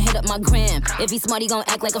low, he gon' hit up my gram. If he smart, he gon'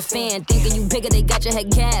 act like a fan. Thinking you bigger, they got your head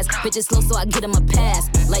gas. Bitches slow, so I get him a pass.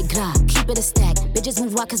 Like gra, keep it a stack. Bitches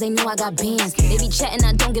move wild cause they know I got bands. They be chatting,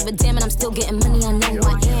 I don't give a damn, and I'm still getting money, I know who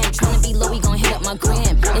I am. Tryna be low, he gon' hit up my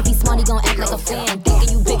gram. If he smart, he gon' act like a fan. Thinking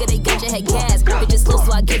you bigger, they got your head gas. Bitches slow,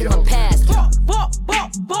 so I get him a pass.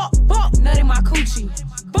 Nut in my coochie.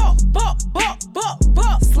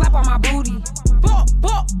 Slap on my booty.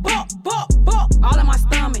 All in my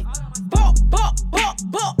stomach.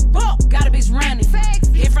 Got a bitch running.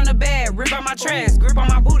 Hit from the bed, rip out my trash. Grip on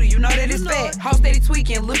my booty, you know that it's fat. Hoe steady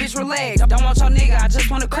tweaking, little bitch relax. Don't want your nigga, I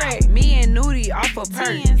just wanna crack. Me and Nudie off a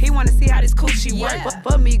perk. He wanna see how this coochie work.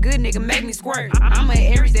 Fuck me good, nigga, make me squirt. I'm an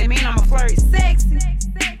Aries, that mean I'm a flirt. Sexy.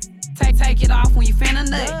 Take it off when you finna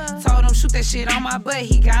nut. Told him shoot that shit on my butt.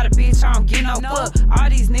 He got a bitch, I don't get no fuck. All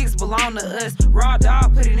these niggas belong to us. Raw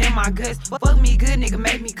dog, put it in my guts. Fuck me good, nigga,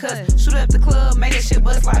 make me cuss. Shoot up the club, make that shit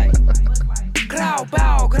bust like growl,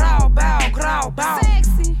 bow, growl, bow, growl, bow.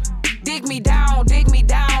 Sexy. Dig me down, dig me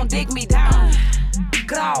down, dig me down.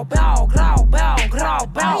 Growl, bow, growl, bow, growl,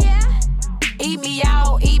 bow. Eat me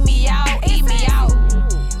out, eat me out, eat me out.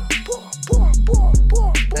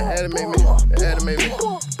 That had to make me, look, that had to make me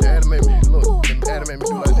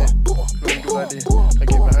do like that. Make me do like this. I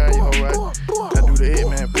get behind you, hoe, right? I do the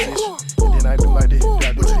hitman position. And then I do like this.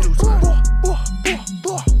 I do the 2 times.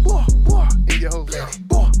 In your hoe.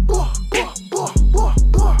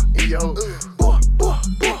 In your hoe.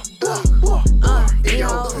 In your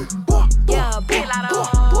hoe. Yeah, big lot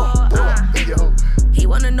in your hoe. He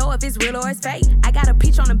wanna know if it's real or it's fake. I got a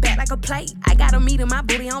peach on the back like a plate. I got a meat in my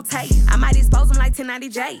booty on tape. I might expose him like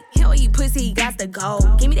 1090J. He don't eat pussy, he got to go.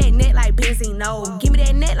 Give me that net like Benzino. Give me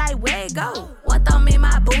that net like where it go. One thumb in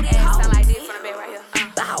my booty hole. Sound like this from the bed right here.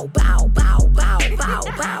 Bow, bow, bow, bow, bow,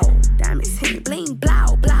 bow. Diamonds hit bling,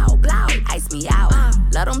 blow, blow, blow. Ice me out.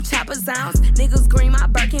 Love them chopper sounds. Niggas green, my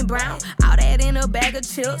Birkin brown. All that in a bag of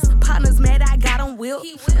chips. Partners mad, I got them whipped.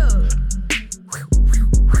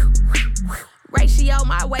 Ratio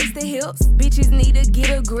my waist to hips. Bitches need to get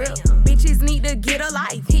a grip. Bitches need to get a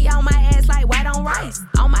life. He on my ass like white on rice.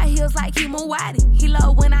 On my heels like he Muwadi. He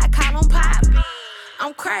low when I call him pop.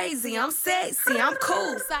 I'm crazy, I'm sexy, I'm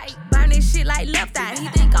cool. Burn this shit like left eye. He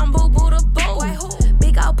think I'm boo-boo the fool.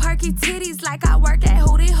 Big old perky titties like I work at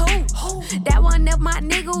Hootie Hoo. That one of my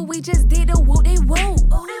nigga, we just did a woo-de-woo.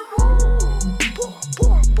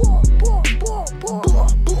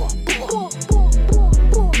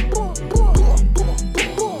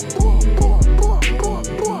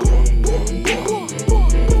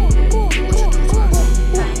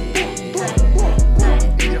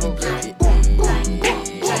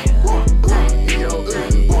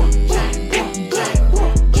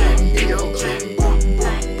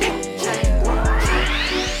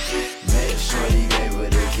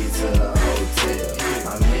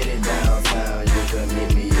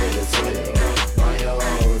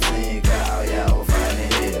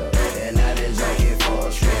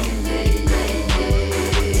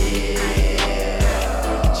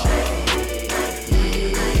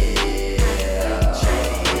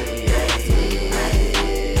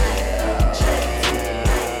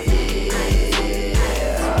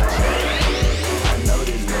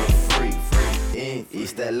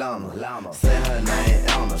 llama. Say her name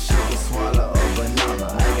Elma, she can swallow a banana.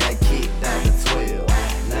 I got kicked out the 12,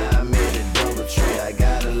 now I made a double tree. I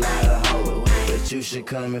got a lot of hoes, but you should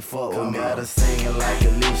come and fuck with me. Got her singing like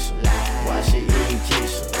Alicia, while she eating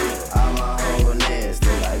Keisha. All my hoes nasty,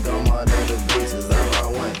 like I'm all the other bitches. I'm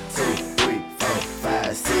on 1, 2, 3, 4,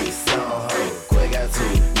 5, 6, 7 hoes. Quick got 2,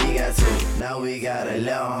 me got 2, now we got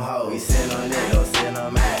 11 hoes. We send on it, don't send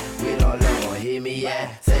on mad. We don't love one, hear me out.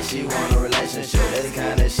 Say she want a relationship, that's the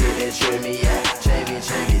kind of shit that trip me out. JB,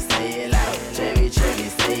 stay it loud. JB,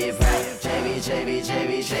 stay it proud.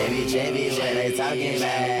 JB, what they talking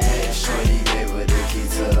about? Shorty gave her the key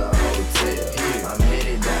to the hotel. I'm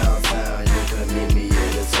headed downtown, you can meet me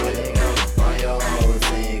at the 12. On your whole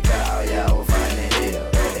team, call y'all will find it here.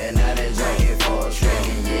 And now they drinking for a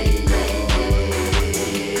shrinking, yeah.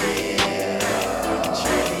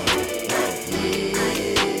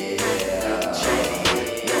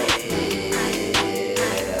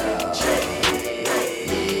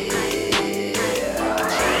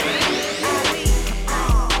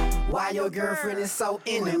 Why your girlfriend is so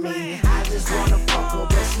into me? I just wanna fuck her,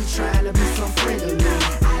 but she tryna be some friend of me.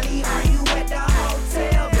 Ali, are you at the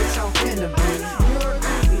hotel? Bitch, I'm finna be. You're a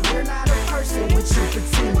groupie, you're not a person, what you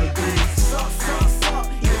pretend to be. Suck,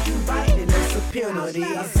 if you bite it, it's a penalty.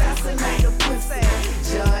 Assassinate a pussy,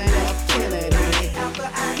 John F. Kennedy.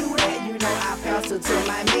 After I do that, you know I pass her to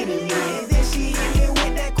my mini-me. And then she hit me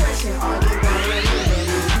with that question, are you gonna remember me?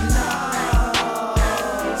 No,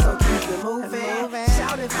 so keep it moving.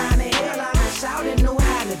 Shout it, find the hell out of shout it, knew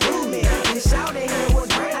how to do me. And shout it, it was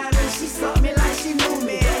great, I mean she sucked me like she knew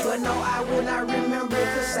me. But no, I will not remember,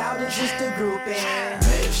 cause shout it just a groupie.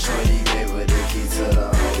 Make sure you gave her the key to the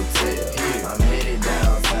hotel. I'm headed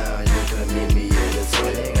downtown, you can meet me at the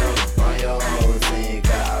 12. On your whole team,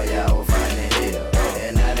 call y'all will find the hell.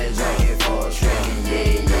 And now they drinking for a shrimp,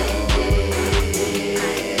 yeah.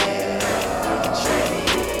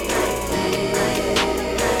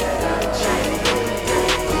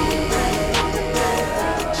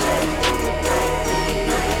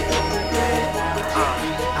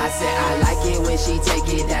 I said I like it when she take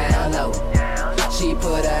it down low. She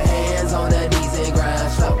put her hands on her knees and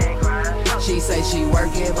grind slow. She say she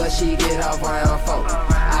working, but she get off round 4.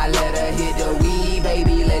 I let her hit the weed,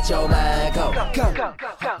 baby, let your mind go.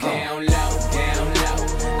 Down low, down low.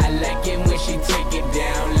 I like it when she take it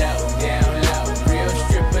down low, down low. Real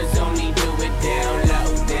strippers only do it down low,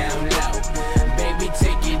 down low. Baby,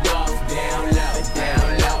 take it off, down low, down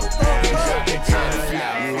low. And drop it to the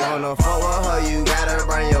floor. You wanna fuck with her, you gotta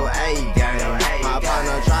bring your A game. My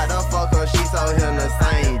partner tried to fuck her, she told him the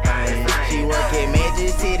same thing. She work at Magic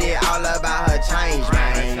City, all about her change,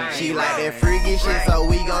 man. She like that freaky shit, so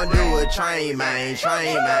we gon' do a train, man. She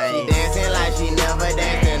dancing like she never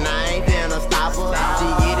danced, and I ain't finna stop her. She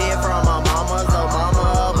get it from her mama, so mama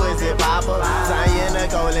her pussy popper. Tanya,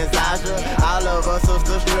 Nicole, and Sasha, all of her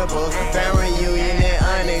sister strippers. Family reunion and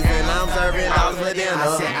Onyx, and I'm serving dogs for dinner.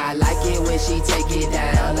 I said I like it when she take it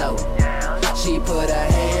down low. She put her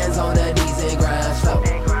hands on her knees and grind slow.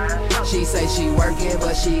 She say she working,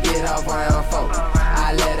 but she get off round 4.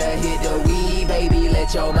 I let her hit the weed, baby,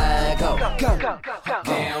 let your mind go. Down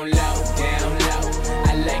low, down low.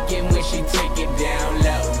 I like it when she take it down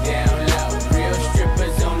low, down low. Real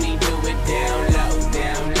strippers only do it down low,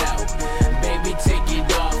 down low. Baby, take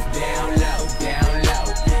it off, down low,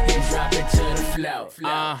 and drop it to the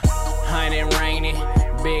floor. Honey raining,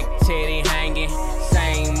 big titty hanging.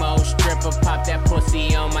 Same old stripper, pop that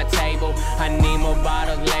pussy on my table. I need more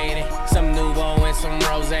bottles, lady. Some Nouveau and some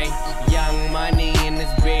Rosé. Young money in this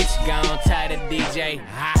bitch, gon' tie the DJ.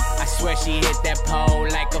 I swear she hit that pole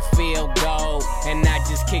like a field goal. And I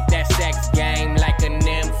just kick that sex game like a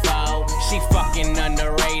nympho. She fucking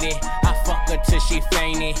underrated. I fuck her till she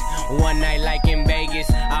fainted. One night like in Vegas,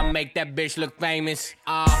 I make that bitch look famous.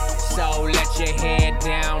 So let your head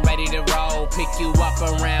down, ready to roll. Pick you up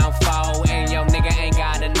around 4, and your nigga ain't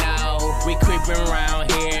gotta know. We creepin'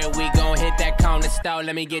 around here, we gon' hit that corner store.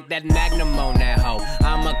 Let me get that Magnum on that hoe.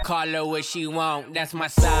 I'ma call her what she want, that's my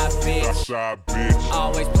side bitch.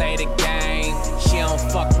 Always play the game, she don't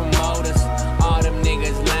fuck promoters. All them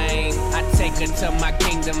niggas lame. I take her to my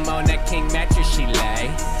kingdom on that king mattress she lay.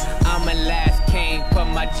 I'm a last king, put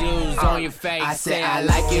my jewels on your face. I said I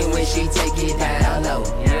like it when she take it down low.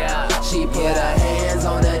 She put her hands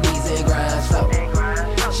on her knees and grind slow.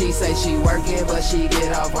 She say she working, but she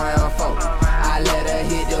get off round 4. I let her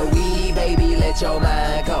hit the weed, baby, let your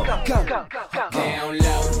mind go. Down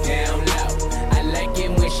low, down low. I like it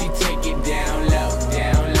when she take it down low,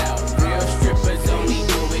 down low. Real strippers only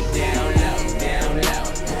do it down low, down low.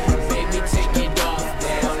 Baby, take it off,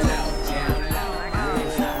 down low, down low.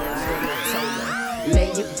 Lay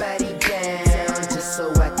your body down just so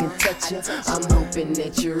I can touch you. I'm hoping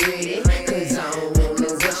that you're ready, cause I don't wanna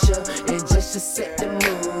rush you. And just to set the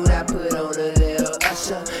mood, I put on a little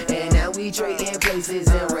Usher. And now we trading places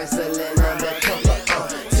and wrestling undercover.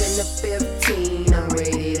 10 to 15, I'm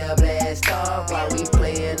ready to blast off. While we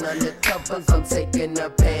playing undercovers, I'm taking her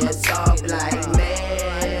pants off like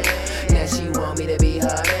man. Now she want me to be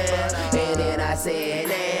her man. And then I said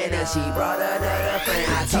nah, now she brought another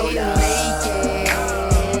friend. I told her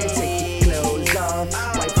naked, take your clothes off,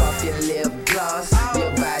 wipe off your lip gloss.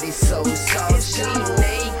 Your body's so soft, she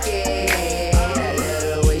naked. I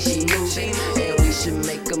love the way she moving, and we should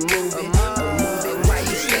make a movie. While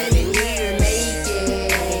you standing here naked.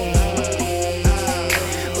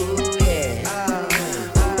 Ooh yeah,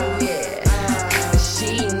 she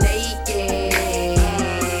naked.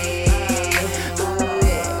 Ooh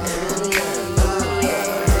yeah,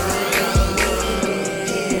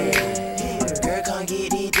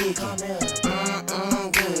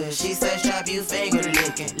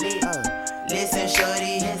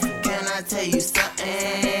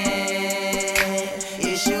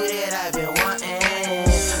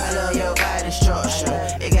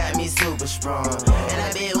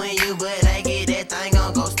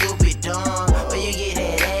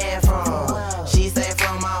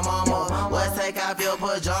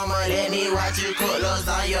 pajama, let me watch you cook those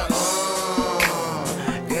on your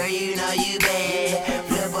own. Girl, you know you bad.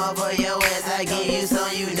 Flip over your ass, I give you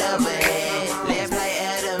some you never had. Let's play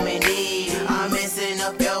Adam and Eve. I'm messing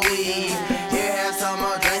up your weed. Here, have some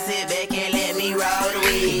more drinks, sit back and let me roll the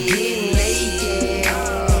weed. Get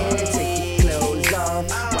naked, take your clothes off,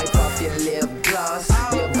 wipe off your lip gloss.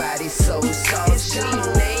 Your body's so soft, she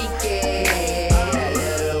naked. I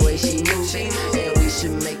love the way she moving, and we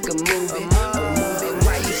should make a movie.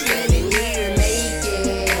 Why you standing here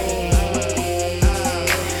naked?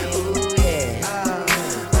 Ooh yeah,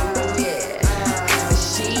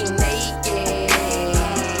 she naked.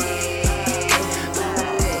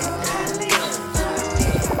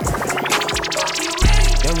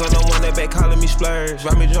 Young girl, no one that back calling me splurge.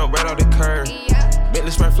 Ride me jump right off the curb.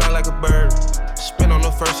 Bentley sprint fly like a bird. Spin on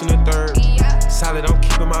the first and the third. Solid, I'm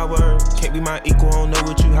keeping my word. Can't be my equal, I don't know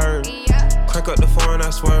what you heard. Crack up the foreign, I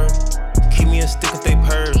swear. Keep me a stick if they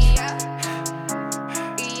purge.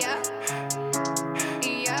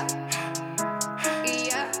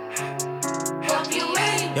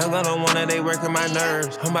 Young girl, don't wanna, they working my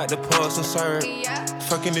nerves. I'm about to pull some serve.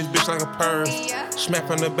 Fucking this bitch like a perm. Smack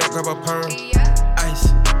from the back of a perm.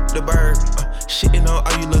 Ice, the bird. Shitting on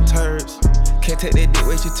all you little turds. Can't take that dick,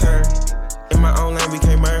 wait your turn. In my own lane, we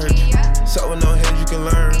can't merge. So with no heads, you can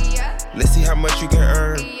learn. Let's see how much you can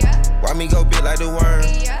earn. Why me go big like the worm?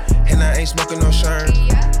 And I ain't smoking no shern.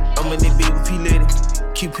 I'm in the beat with P. Litty.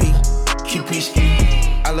 QP ski.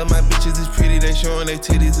 I love my bitches, it's pretty. They showing their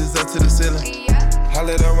titties, it's up to the ceiling. I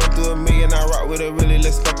let her run through a million. I rock with her really,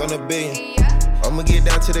 let's fuck on a billion. I'ma get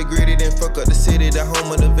down to the gritty, then fuck up the city, the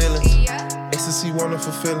home of the villains. Ecstasy,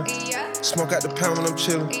 wonderful feeling. Smoke out the pound when I'm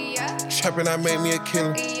chillin'. Trappin', I made me a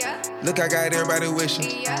killer. Look, I got everybody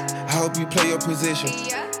wishing. I hope you play your position.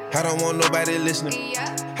 I don't want nobody listening.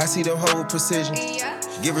 I see them hold with precision.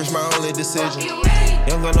 Givers my only decision.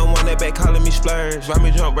 Young girl, no one that back calling me splurge. Ride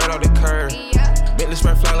me jump right off the curb. Bentley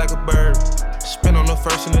sprint fly like a bird. Spin on the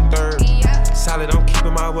first and the third. Solid, I'm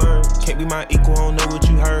keeping my word. Can't be my equal, I don't know what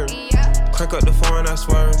you heard. Crack up the foreign, I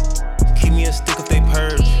swear. Keep me a stick if they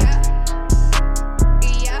purge.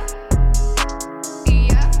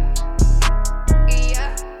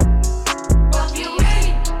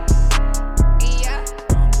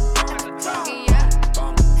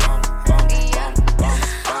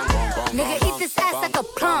 Nigga, eat this ass like a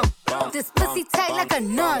plum. This pussy tight like a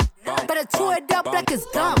nun. Better chew it up like it's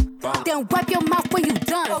gum. Then wipe your mouth when you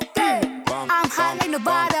done. I'm hot like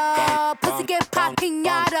Nevada. Pussy get pop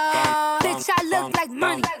pinata. Bitch, I look like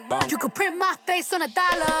money. You could print my face on $1.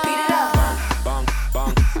 Beat it up.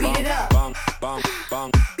 Beat it up.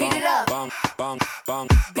 Beat it up.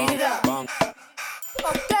 Beat it up.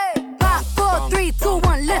 Okay. 5, 4, 3, 2,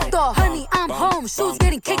 1, lift off. Honey, I'm home. Shoes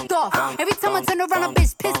getting kicked off. Every time I turn around, a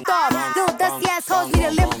bitch pissed off. Little dusty assholes need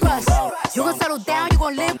a lip brush. You gon' settle down, you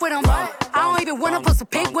gon' live with him. I don't even wanna post a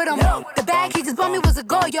pic with him. The bag he just bought me was a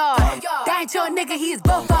go yard. That ain't your nigga, he is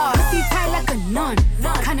both ours. Pussy tight like a nun.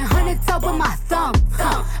 Kinda hunted up with my thumb.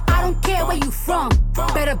 I don't care where you from.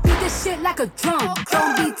 Better beat this shit like a drum.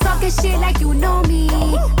 Don't be talking shit like you know me.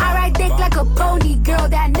 I ride dick like a pony. Girl,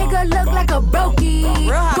 that nigga look like a brokey.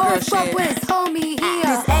 Go fuck with his homie here.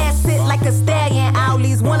 This ass sit like a stallion. All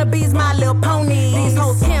these wannabes my little pony. These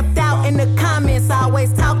hoes camped out in the comments.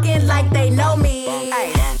 Always talking like they know me.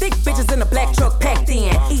 Thick bitches in a black truck packed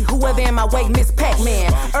in. Eat whoever in my way, Miss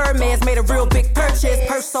Pac-Man. Hermes made a real big purchase.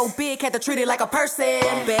 Purse so big, had to treat it like a person.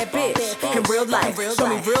 Bad bitch, in real life. Show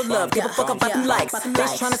me real love, give a fuck about them likes.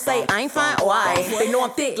 Bitch tryna say I ain't fine, why? They know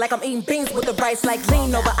I'm thick, like I'm eating beans with the rice. Like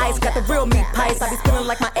lean over ice, got the real meat pies. I be spilling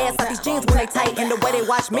like my ass out these jeans when they tight. And the way they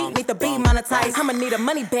watch me, need to be monetized. I'ma need a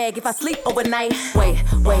money bag if I sleep overnight. Wait.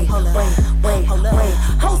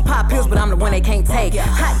 Hoes pop pills, but I'm the one they can't take.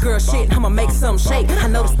 Hot girl shit, I'ma make some shake. I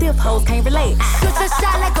know the stiff hoes can't relate. Shoot your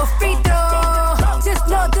shot like a free throw. Just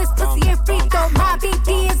know this pussy ain't free throw. My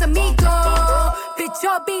BD is amigo. Bitch,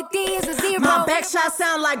 your BD is a zero. My back shot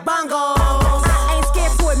sound like bongos. I ain't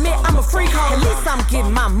scared to admit I'm a freak hoe. At least I'm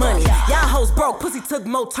getting my money. Y'all hoes broke, pussy took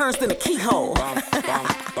more turns than a keyhole.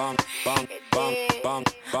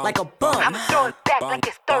 Like a bum. I'm throwing back like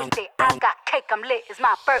it's Thursday. I got cake, I'm lit, it's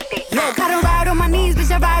my birthday. Look, I don't ride on my knees,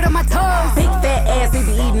 bitch, I ride on my toes. Big fat ass, they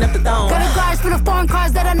be eating up the dome. Got a garage full of foreign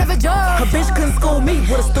cars that I never drove. A bitch couldn't school me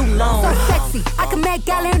with a student loan. So sexy, I can make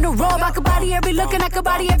gala in the robe. I can body every look and I can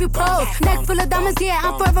body every pose. Neck full of diamonds, yeah,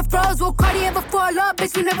 I'm forever froze. Will Cardi ever fall up,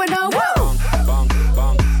 bitch, you never know. Woo!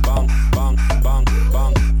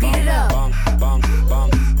 Beat it up.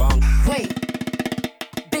 Wait.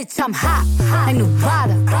 Bitch, I'm hot, like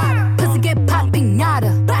Nevada. Pussy get pop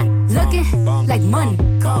pinata. Looking like money.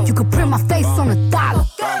 You could print my face on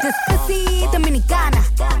 $1. This pussy Dominicana.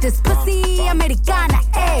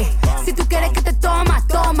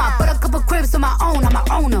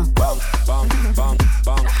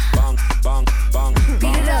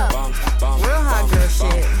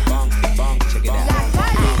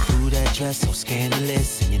 dress so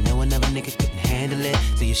scandalous, and you know another nigga couldn't handle it.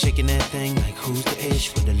 So you're shaking that thing like who's the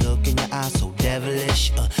ish, with a look in your eyes so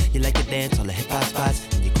devilish. You like to dance on the hip hop spots,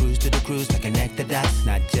 and you cruise to the cruise like connect the dots.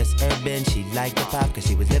 Not just urban, she liked the pop, cause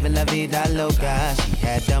she was living la vida loca. She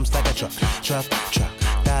had dumps like a truck.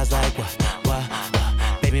 Thighs like what?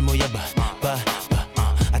 Baby, move your butt.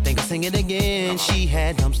 I think I'll sing it again. She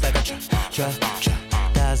had dumps like a truck.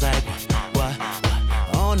 Thighs like what?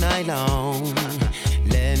 All night long.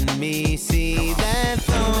 Let me see that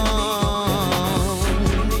thong,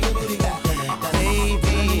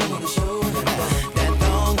 baby. That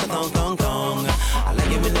thong. I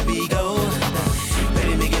like it when the beat go.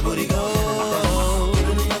 Baby, make your booty go.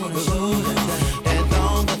 That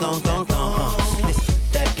thong.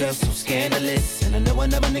 That girl so scandalous, and I know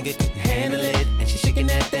another nigga can handle it. And she shaking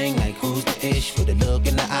that thing like who's the ish, with a look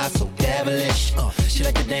in the eye so devilish. She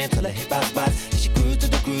like to dance till the hip hop spots. And she cruise to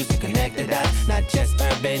the cruise to connect the dots. Not just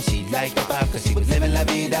urban, she liked the pop, cause she was living la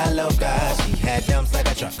vida loca. She had dumps like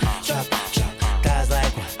a truck. Guys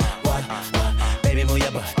like what? Baby, move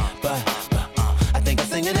your butt. I think I'll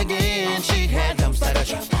sing it again. She had dumps like a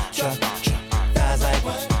truck. Guys like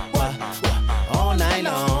what? All night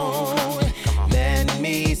long. Let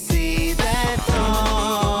me see that thong,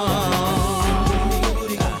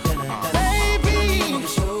 baby.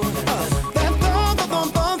 That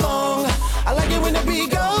thong. I like it when the beat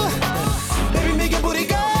go. Baby, make your booty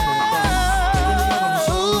go.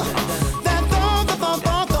 That thong,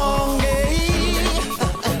 yeah.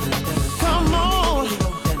 Come on,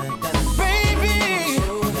 baby.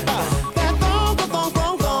 That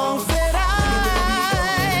thong, said I.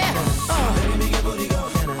 Baby, make your booty go.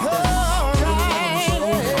 All right,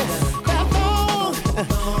 that thong.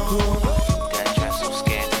 That dress so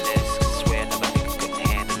scandalous, I swear another nigga couldn't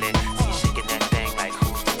handle it. So you shaking that thing like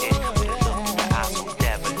who's the ish, with a look in your eyes so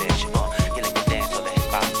devilish. You like to dance on the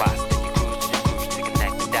hip hop spots, then you cruise to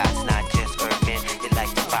connect the dots. Not just urban, you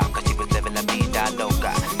like the pop, cause you was living la vida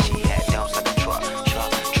loca. She had dumps like a truck.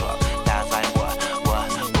 Thighs like what?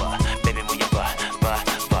 Baby, move your butt.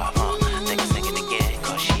 They can sing it again,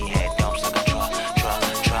 cause she had dumps like a truck.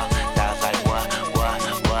 Thighs like what?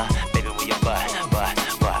 Baby, move your butt.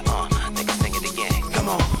 They can sing it again. Come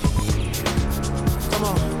on.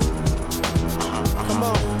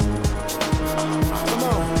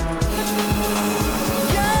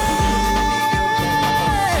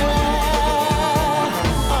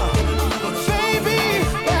 Baby,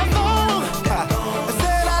 that thong. I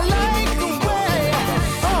said I like the way.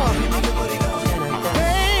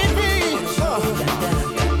 Baby,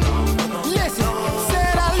 listen.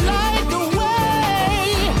 Said I like the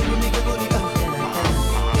way.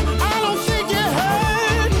 I don't think you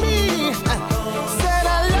heard me. Said I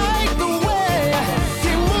like the way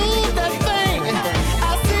you move that thing.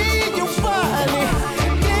 I see your body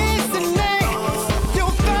dancing next.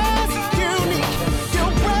 Your thighs unique,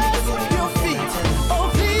 your breasts, your feet. Oh,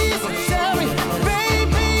 please tell me,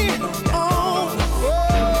 baby. All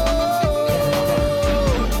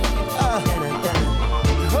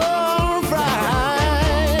right.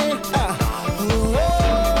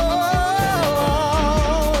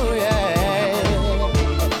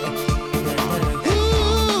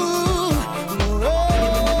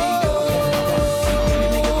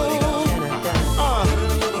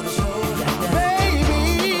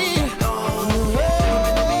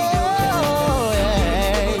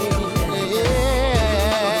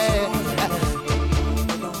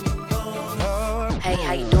 Hey,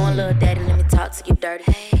 how you doing, little daddy? Let me talk to you dirty.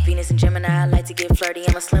 Venus and Gemini, I like to get flirty.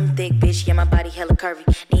 I'm a slim, thick bitch, yeah, my body hella curvy.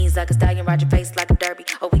 Knees like a stallion, ride your face like a derby.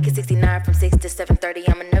 A week is 69 from 6 to 7:30.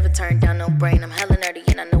 I'ma never turn down no brain. I'm hella nerdy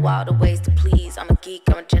and I know all the ways to please. I'm a geek,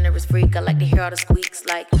 I'm a generous freak. I like to hear all the squeaks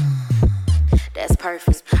like, that's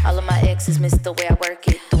perfect. All of my exes miss the way I work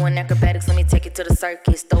it. Doing acrobatics, let me take it to the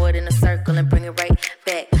circus. Throw it in a circle and bring it right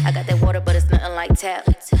back. I got that water, but it's nothing like tap.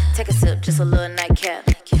 Take a sip, just a little nightcap.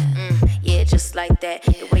 Yeah, just like that.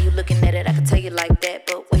 The way you looking at it, I can tell you like that.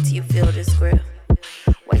 But wait till you feel this grip.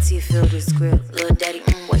 Wait till you feel this grip. Little daddy,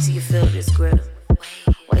 wait till you feel this grip.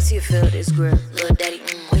 Wait till you feel this grip. Little daddy,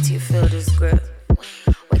 wait till you feel this grip.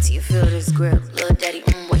 Wait till you feel this grip. Little daddy,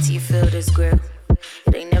 wait till you feel this grip.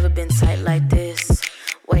 It ain't never been tight like this.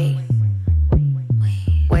 Wait.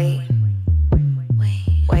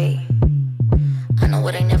 I know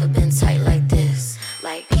it ain't never been tight like this.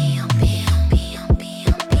 Like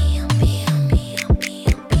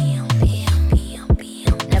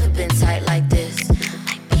never been tight like this.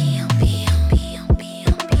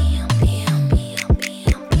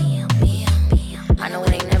 I know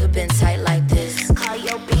it ain't never been tight like this. Call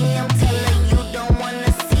your BM, tell her you don't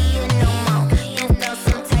wanna see it no more.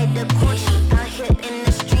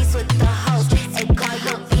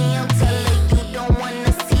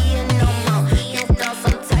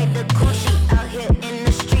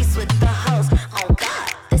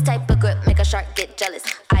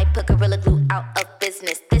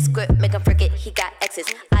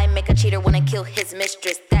 exes. I make a cheater wanna kill his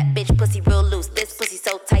mistress. That bitch pussy real loose. This pussy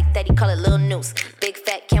so tight that he call it Lil Noose. Big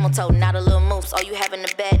fat camel toe, not a little moose. Are you having a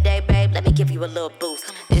bad day, babe? Let me give you a little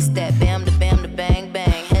boost. It's that bam, the bang,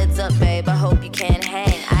 bang. Heads up, babe, I hope you can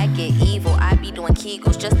hang. I get evil, I be doing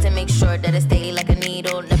Kegels just to make sure that it's steady like a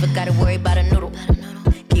needle. Never gotta worry about a noodle.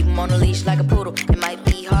 Keep him on a leash like a poodle. It might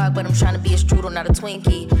be hard, but I'm trying to be a strudel, not a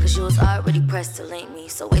Twinkie. Cause you was already pressed to link me.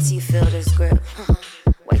 So wait till you feel this grip.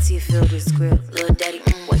 Wait till you feel this grip. Lil' daddy,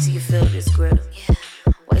 wait till you feel this grip.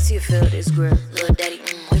 Wait till you feel this grip. Lil' daddy,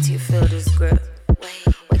 wait till you feel this grip.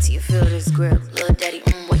 Wait till you feel this grip. Lil' daddy,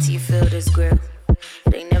 wait till you feel this grip.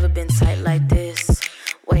 It ain't never been tight like this.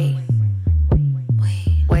 Wait.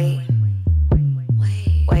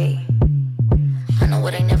 I know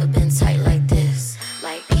it ain't never been tight like this.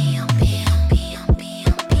 Like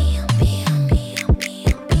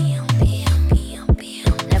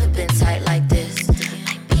never been tight like this.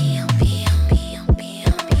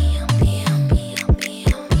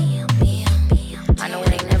 I know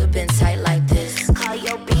it ain't never been tight like this. Call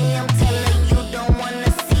your BM, tell her you don't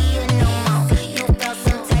wanna see it no more. You felt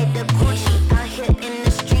some type of coochie out here in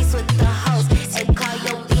the streets with the hoes. Hey, call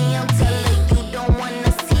your BM, tell her you don't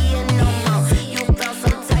wanna see it no more. You felt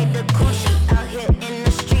some type of coochie out here in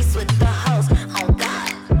the streets with the hoes. Oh God.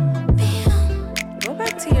 Go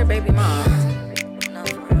back to your baby mom. No,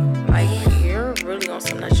 for real. Like, you're really on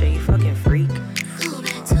some nut shit, you fucking freak.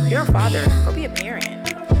 You're a father. Go be a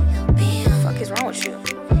parent. What the fuck is wrong with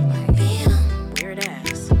you?